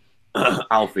all.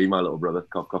 Alfie, my little brother,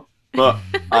 cough, cough. But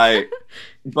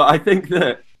I think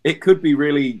that it could be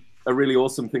a really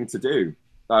awesome thing to do,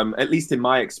 at least in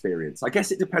my experience. I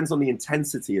guess it depends on the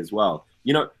intensity as well.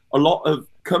 A lot of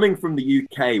coming from the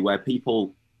UK, where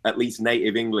people, at least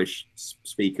native English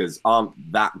speakers, aren't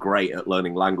that great at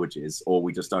learning languages, or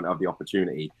we just don't have the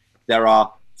opportunity. There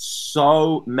are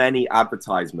so many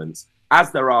advertisements,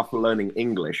 as there are for learning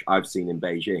English, I've seen in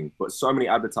Beijing, but so many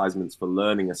advertisements for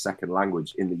learning a second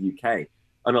language in the UK.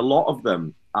 And a lot of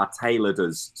them are tailored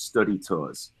as study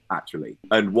tours, actually.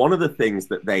 And one of the things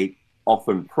that they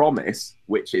often promise,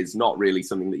 which is not really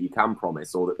something that you can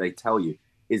promise or that they tell you,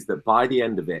 is that by the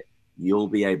end of it, you'll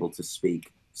be able to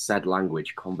speak said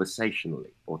language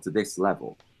conversationally, or to this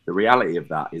level. The reality of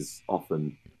that is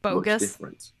often bogus, much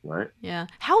different, right? Yeah.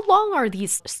 How long are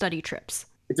these study trips?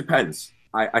 It depends.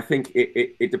 I think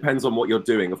it depends on what you're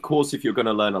doing. Of course, if you're going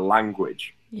to learn a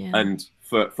language, and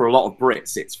for a lot of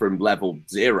Brits, it's from level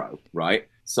 0, right?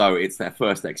 So it's their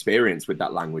first experience with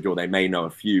that language, or they may know a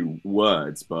few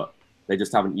words, but they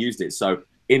just haven't used it. So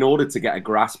in order to get a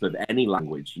grasp of any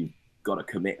language, you've got to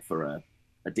commit for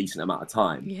a decent amount of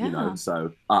time,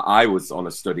 So I was on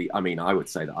a study. I mean, I would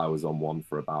say that I was on one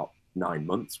for about 9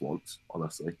 months once,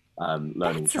 honestly,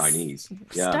 learning Chinese.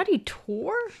 Study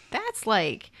tour? That's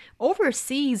like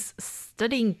overseas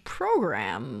studying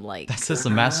program. Like that's a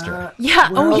semester.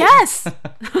 Well, oh yes,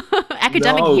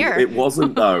 academic year. It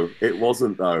wasn't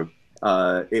though.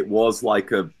 it was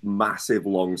like a massive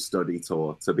long study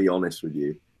tour, to be honest with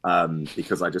you,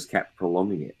 because I just kept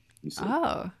prolonging it. You see.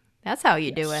 Oh, that's how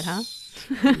you do it, huh?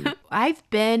 I've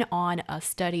been on a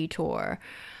study tour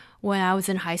when I was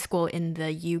in high school in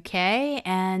the UK,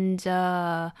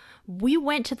 and we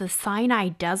went to the Sinai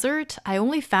Desert. I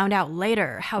only found out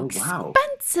later how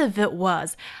expensive it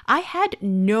was. I had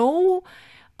no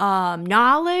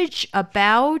knowledge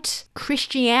about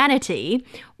Christianity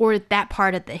or that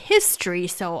part of the history,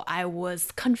 so I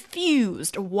was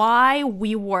confused why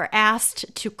we were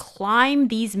asked to climb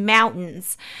these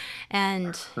mountains.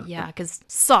 And yeah, because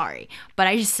sorry, but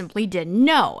I just simply didn't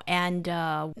know. And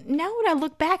now when I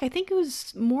look back, I think it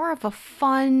was more of a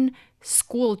fun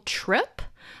school trip.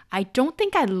 I don't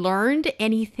think I learned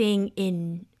anything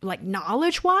in like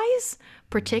knowledge-wise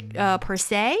per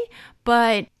se,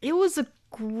 but it was a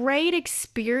great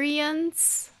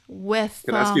experience with.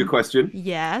 Can I ask you a question?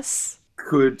 Yes.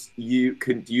 Do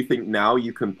you think now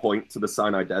you can point to the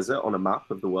Sinai Desert on a map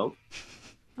of the world?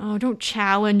 Oh, don't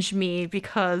challenge me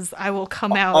because I will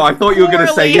come out. Oh, I thought you were going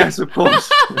to say yes, of course.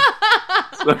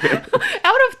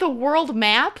 Out of the world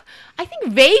map, I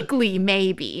think vaguely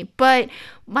maybe, but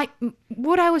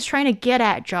what I was trying to get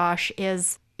at, Josh,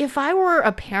 is if I were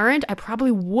a parent, I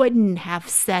probably wouldn't have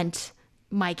sent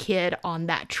my kid on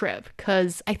that trip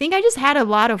because I think I just had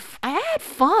I had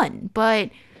fun, but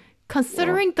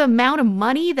considering the amount of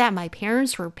money that my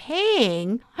parents were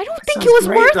paying, I don't think it was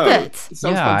worth it.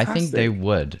 Yeah, I think they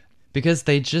would. Because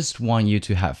they just want you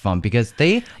to have fun. Because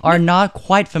they are not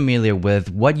quite familiar with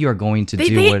what you're going to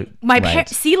do.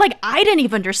 See, like, I didn't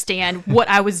even understand what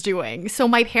I was doing. So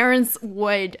my parents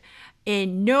would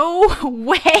in no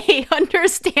way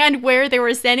understand where they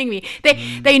were sending me.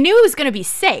 They knew it was going to be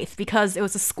safe because it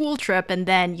was a school trip, and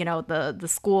then the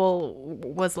school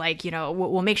was like,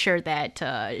 we'll make sure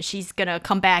that she's gonna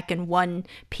come back in one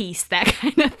piece, that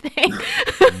kind of thing.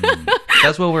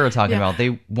 That's what we were talking about.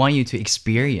 They want you to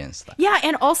experience that. Yeah,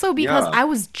 and also because I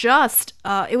was just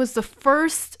it was the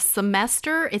first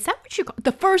semester, is that what you call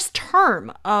the first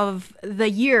term of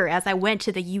the year as I went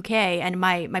to the UK, and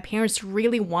my parents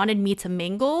really wanted me to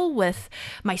mingle with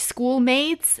my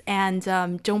schoolmates and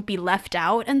don't be left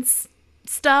out and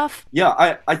stuff.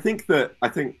 Yeah, I think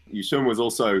Yushun was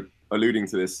also alluding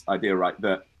to this idea, right?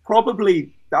 That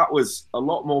probably that was a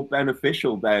lot more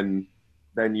beneficial than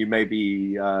you may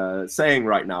be saying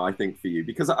right now, I think, for you.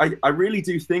 Because I really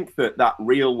do think that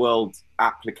real world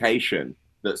application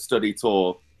that study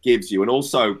tour gives you, and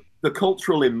also the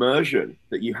cultural immersion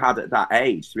that you had at that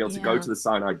age to be able to go to the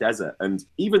Sinai Desert. And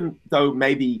even though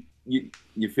maybe you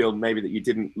feel maybe that you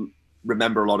didn't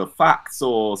remember a lot of facts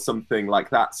or something like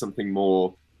that, something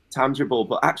more tangible,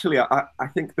 but actually I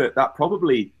think that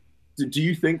probably, do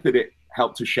you think that it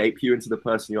helped to shape you into the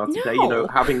person you are today? No.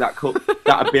 Having that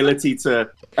ability to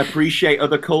appreciate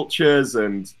other cultures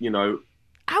and,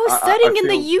 I was studying in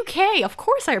the UK. Of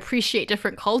course I appreciate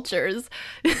different cultures.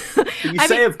 You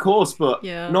say of course, but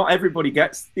not everybody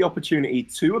gets the opportunity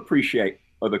to appreciate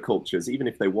other cultures, even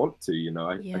if they want to,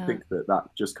 I think that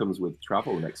just comes with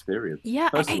travel and experience. Yeah,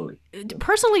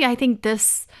 Personally, I think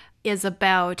this is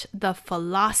about the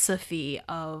philosophy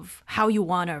of how you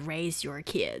want to raise your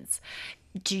kids.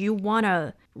 Do you want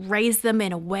to raise them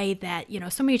in a way that,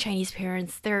 so many Chinese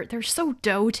parents, they're so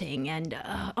doting and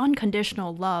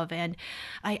unconditional love. And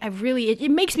I really,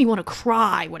 it makes me want to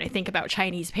cry when I think about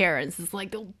Chinese parents. It's like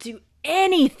they'll do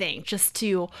anything just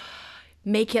to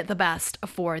make it the best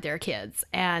for their kids.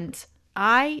 And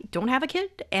I don't have a kid.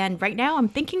 And right now I'm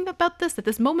thinking about this at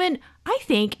this moment. I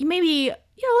think maybe,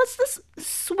 let's just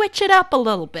switch it up a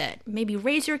little bit. Maybe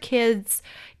raise your kids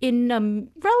in a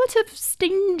relative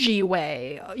stingy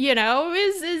way,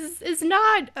 is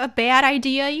not a bad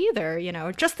idea either.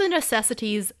 Just the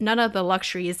necessities, none of the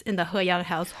luxuries in the Heyang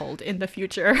household in the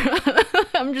future.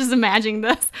 I'm just imagining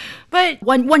this. But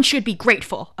one should be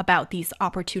grateful about these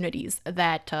opportunities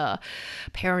that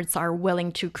parents are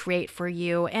willing to create for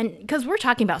you. And because we're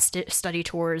talking about study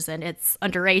tours, and it's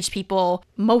underage people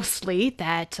mostly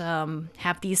that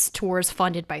have these tours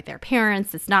funded by their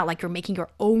parents. It's not like you're making your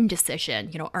own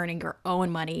decision, earning your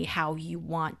own money, how you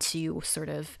want to sort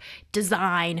of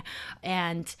design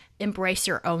and embrace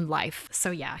your own life.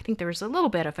 So yeah, I think there's a little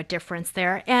bit of a difference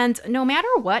there. And no matter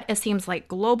what, it seems like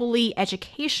globally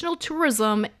educational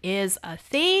tourism is a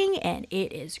thing, and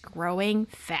it is growing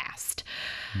fast.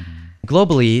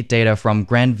 Globally, data from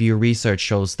Grandview Research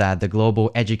shows that the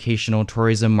global educational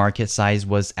tourism market size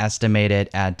was estimated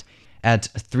at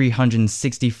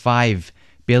 $365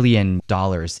 billion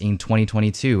in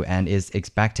 2022 and is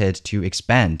expected to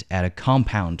expand at a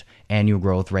compound annual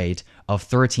growth rate of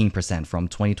 13% from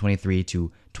 2023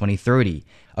 to 2030.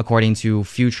 According to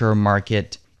Future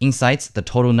Market Insights, the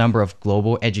total number of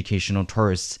global educational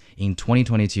tourists in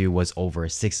 2022 was over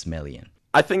 6 million.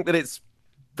 I think that it's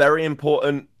very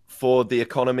important for the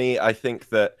economy.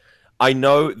 I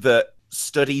know that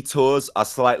study tours are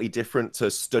slightly different to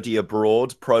study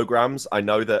abroad programs. I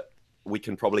know that we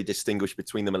can probably distinguish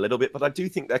between them a little bit, but I do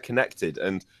think they're connected.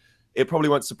 And it probably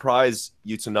won't surprise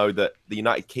you to know that the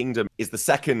United Kingdom is the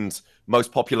second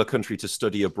most popular country to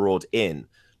study abroad in.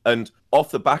 And off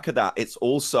the back of that, it's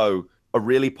also a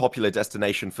really popular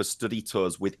destination for study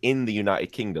tours within the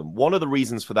United Kingdom. One of the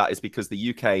reasons for that is because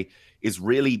the UK is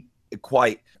really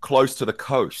quite close to the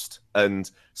coast.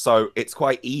 And so it's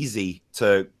quite easy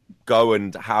to go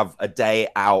and have a day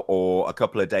out or a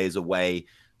couple of days away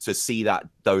to see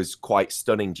those quite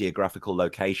stunning geographical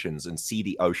locations and see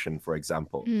the ocean, for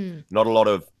example. Not a lot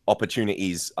of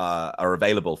opportunities are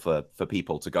available for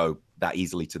people to go that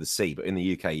easily to the sea. But in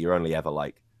the UK, you're only ever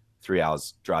like 3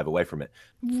 hours drive away from it.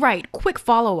 Right. Quick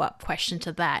follow-up question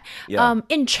to that. Yeah.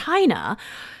 In China,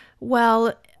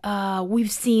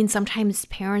 we've seen sometimes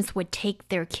parents would take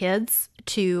their kids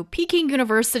to Peking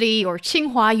University or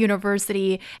Tsinghua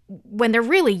University when they're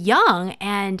really young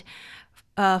and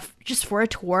just for a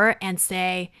tour and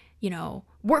say,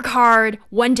 work hard.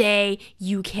 One day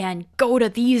you can go to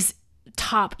these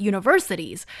top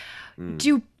universities.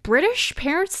 Do British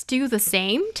parents do the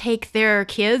same? Take their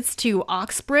kids to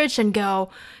Oxbridge and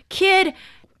go, kid,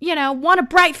 want a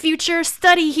bright future,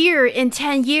 study here in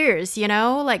 10 years,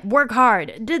 work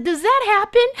hard. Does that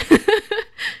happen?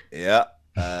 Yeah,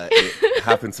 it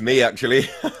happened to me, actually.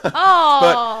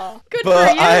 Oh, good for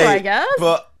you, I guess.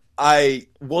 But I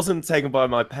wasn't taken by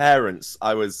my parents.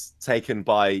 I was taken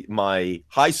by my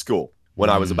high school when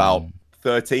I was about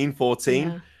 13, 14.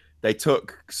 Yeah. They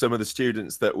took some of the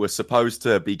students that were supposed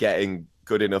to be getting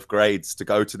good enough grades to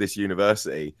go to this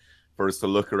university for us to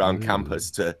look around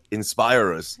campus to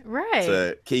inspire us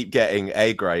to keep getting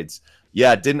A grades.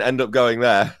 Yeah, didn't end up going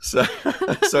there, so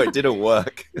it didn't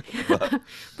work.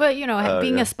 But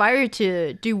being aspired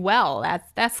to do well,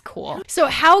 that's cool. So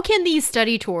how can these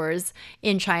study tours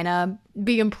in China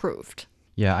be improved?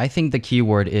 Yeah, I think the key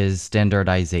word is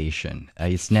standardization.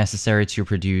 It's necessary to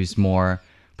produce more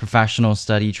professional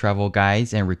study travel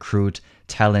guides and recruit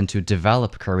talent to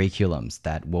develop curriculums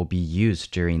that will be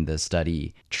used during the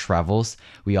study travels.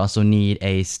 We also need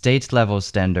a state-level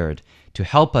standard to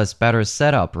help us better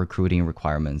set up recruiting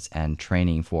requirements and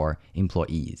training for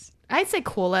employees. I'd say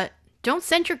cool it. Don't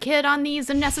send your kid on these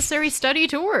unnecessary study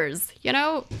tours.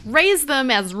 Raise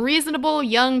them as reasonable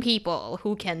young people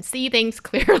who can see things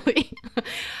clearly.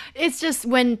 It's just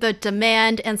when the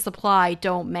demand and supply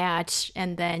don't match,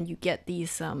 and then you get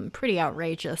these pretty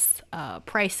outrageous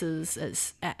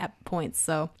prices at points.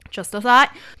 So just a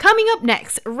thought. Coming up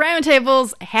next,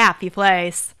 Roundtable's Happy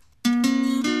Place.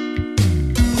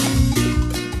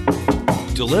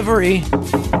 Delivery.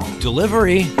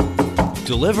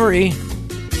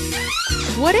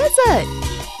 What is it?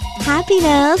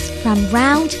 Happiness from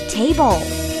Round Table.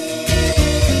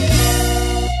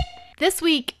 This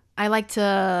week, I like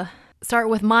to start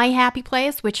with my happy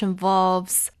place, which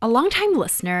involves a longtime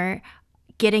listener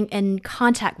getting in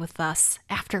contact with us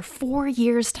after 4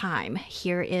 years' time.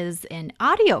 Here is an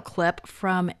audio clip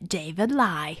from David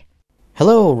Lai.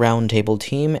 Hello, Roundtable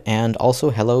team, and also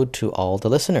hello to all the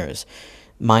listeners.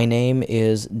 My name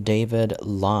is David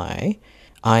Lai.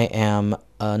 I am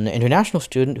an international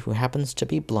student who happens to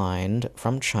be blind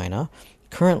from China,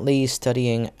 currently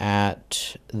studying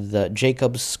at the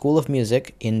Jacobs School of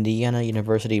Music, Indiana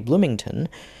University, Bloomington,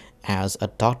 as a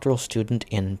doctoral student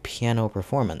in piano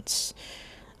performance.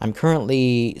 I'm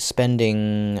currently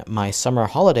spending my summer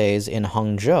holidays in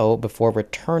Hangzhou before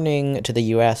returning to the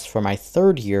US for my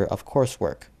third year of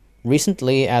coursework.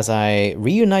 Recently, as I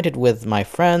reunited with my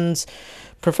friends,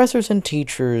 professors and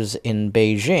teachers in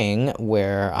Beijing,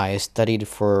 where I studied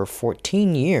for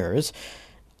 14 years,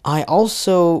 I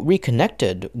also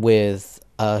reconnected with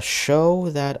a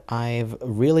show that I've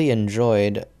really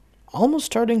enjoyed almost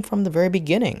starting from the very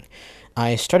beginning.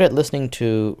 I started listening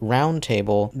to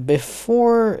Roundtable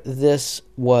before this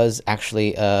was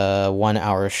actually a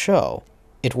 1-hour show.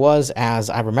 It was, as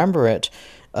I remember it,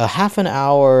 a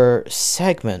half-an-hour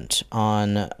segment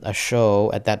on a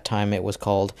show. At that time it was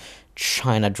called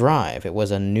China Drive. It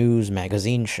was a news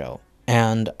magazine show.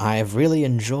 And I've really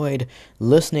enjoyed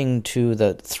listening to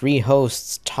the three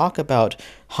hosts talk about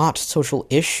hot social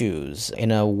issues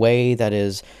in a way that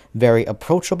is very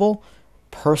approachable,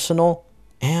 personal,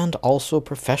 and also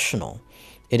professional.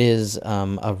 It is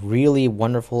a really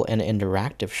wonderful and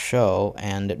interactive show,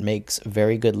 and it makes a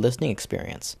very good listening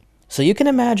experience. So you can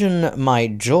imagine my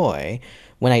joy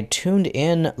when I tuned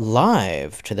in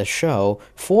live to the show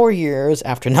 4 years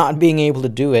after not being able to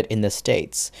do it in the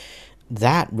States.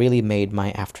 That really made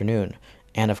my afternoon.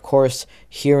 And of course,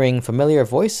 hearing familiar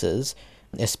voices,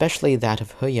 especially that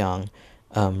of Heyang,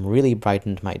 really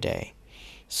brightened my day.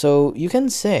 So you can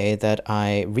say that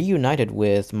I reunited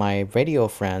with my radio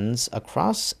friends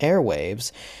across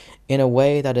airwaves in a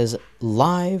way that is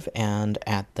live and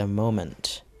at the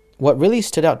moment. What really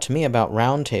stood out to me about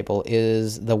Roundtable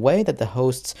is the way that the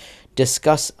hosts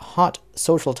discuss hot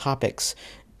social topics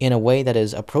in a way that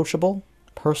is approachable,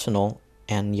 personal,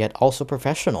 and yet also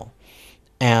professional.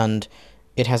 And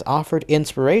it has offered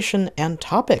inspiration and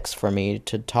topics for me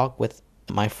to talk with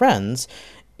my friends,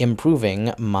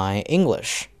 improving my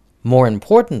English. More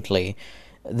importantly,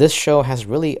 this show has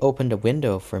really opened a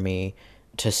window for me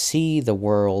to see the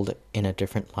world in a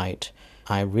different light.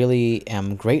 I really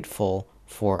am grateful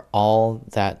for all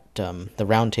that the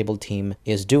Roundtable team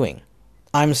is doing.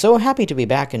 I'm so happy to be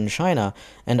back in China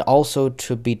and also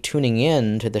to be tuning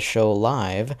in to the show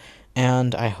live,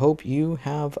 and I hope you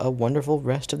have a wonderful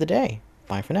rest of the day.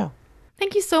 Bye for now.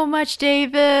 Thank you so much,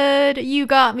 David. You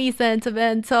got me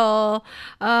sentimental.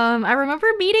 I remember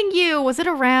meeting you. Was it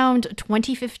around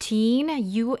 2015?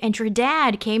 You and your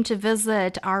dad came to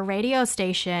visit our radio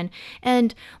station.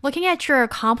 And looking at your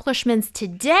accomplishments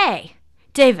today,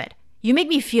 David, you make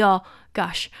me feel,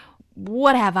 gosh,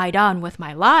 what have I done with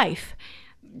my life?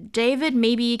 David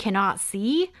maybe cannot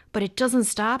see, but it doesn't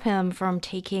stop him from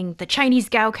taking the Chinese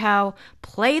Gaokao,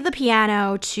 play the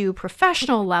piano to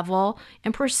professional level,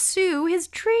 and pursue his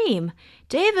dream.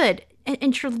 David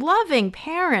and your loving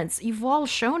parents, you've all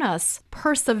shown us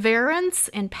perseverance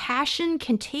and passion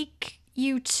can take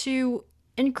you to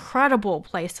incredible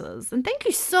places. And thank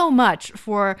you so much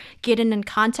for getting in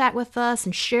contact with us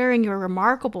and sharing your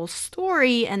remarkable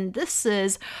story. And this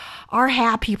is our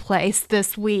happy place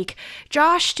this week.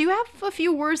 Josh, do you have a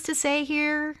few words to say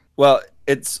here? Well,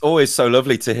 it's always so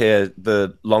lovely to hear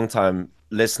the longtime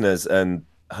listeners, and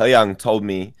Heyang told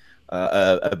me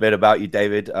a bit about you,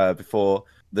 David, before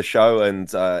the show, and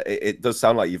it does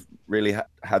sound like you've really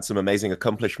had some amazing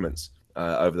accomplishments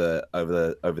over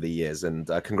the years, and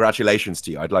congratulations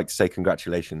to you. I'd like to say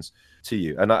congratulations to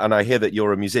you, and I hear that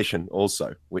you're a musician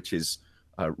also, which is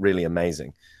really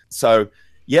amazing. So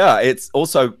yeah, it's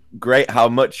also great how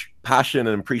much passion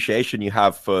and appreciation you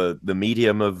have for the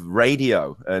medium of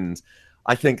radio, and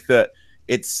I think that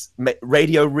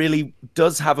radio really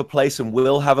does have a place and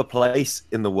will have a place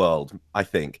in the world. I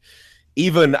think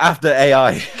even after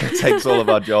AI takes all of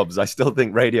our jobs, I still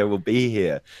think radio will be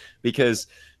here, because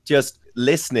just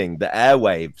listening, the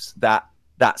airwaves,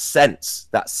 that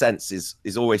sense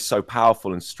is always so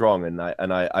powerful and strong. And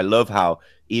I love how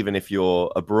even if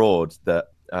you're abroad, that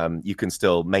you can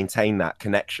still maintain that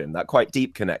connection, that quite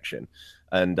deep connection.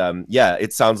 And yeah,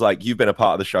 it sounds like you've been a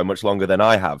part of the show much longer than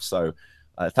I have. So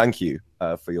thank you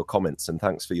for your comments, and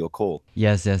thanks for your call.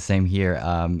 Yes, same here.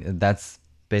 That's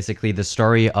basically the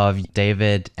story of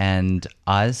David and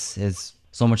us is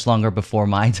so much longer before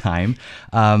my time.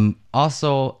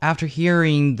 Also, after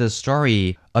hearing the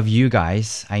story of you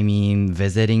guys, I mean,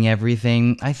 visiting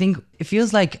everything, I think it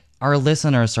feels like our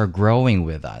listeners are growing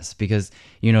with us, because,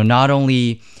 you know, not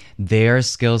only their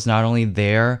skills, not only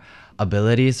their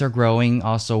abilities are growing,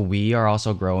 also we are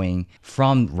also growing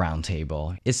from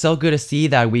Roundtable. It's so good to see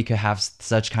that we could have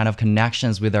such kind of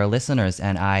connections with our listeners,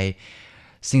 and I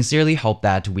sincerely hope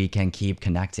that we can keep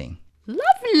connecting.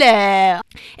 Lovely!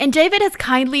 And David has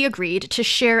kindly agreed to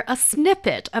share a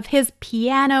snippet of his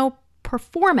piano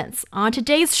performance on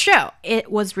today's show.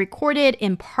 It was recorded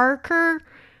in Parker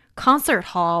Concert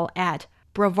Hall at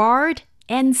Brevard,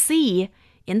 NC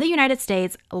in the United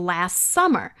States last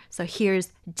summer. So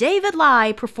here's David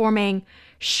Lai performing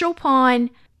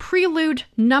Chopin Prelude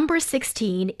number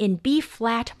 16 in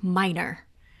B-flat minor.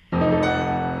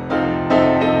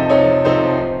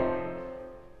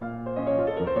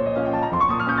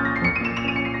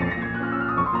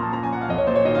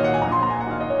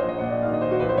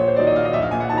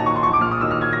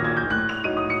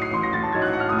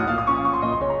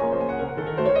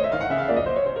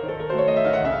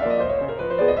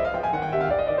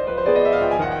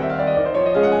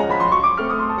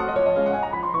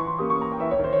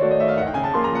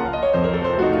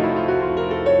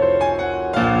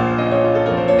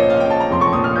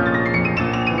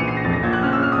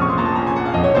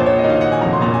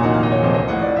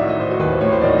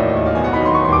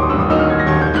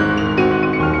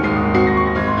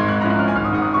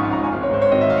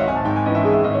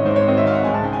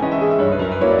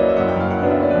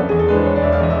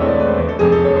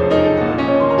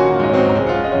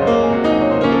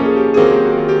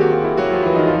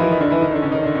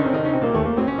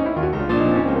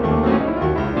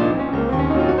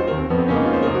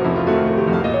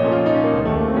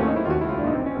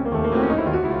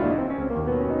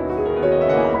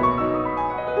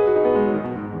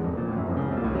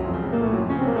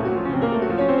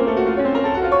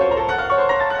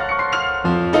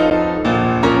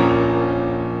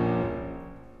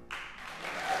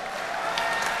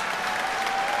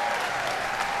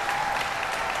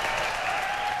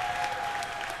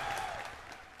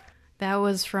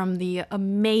 was from the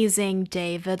amazing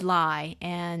David Lai.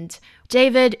 And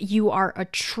David, you are a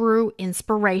true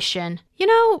inspiration. You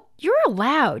know, you're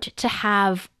allowed to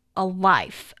have a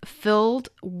life filled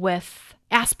with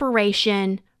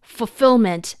aspiration,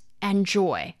 fulfillment, and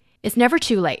joy. It's never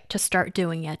too late to start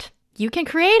doing it. You can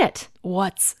create it.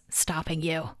 What's stopping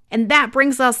you? And that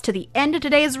brings us to the end of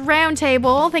today's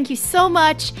roundtable. Thank you so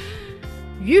much,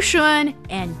 Yushun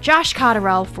and Josh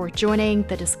Cotterill, for joining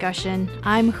the discussion.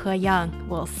 I'm Heyang.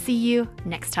 We'll see you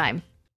next time.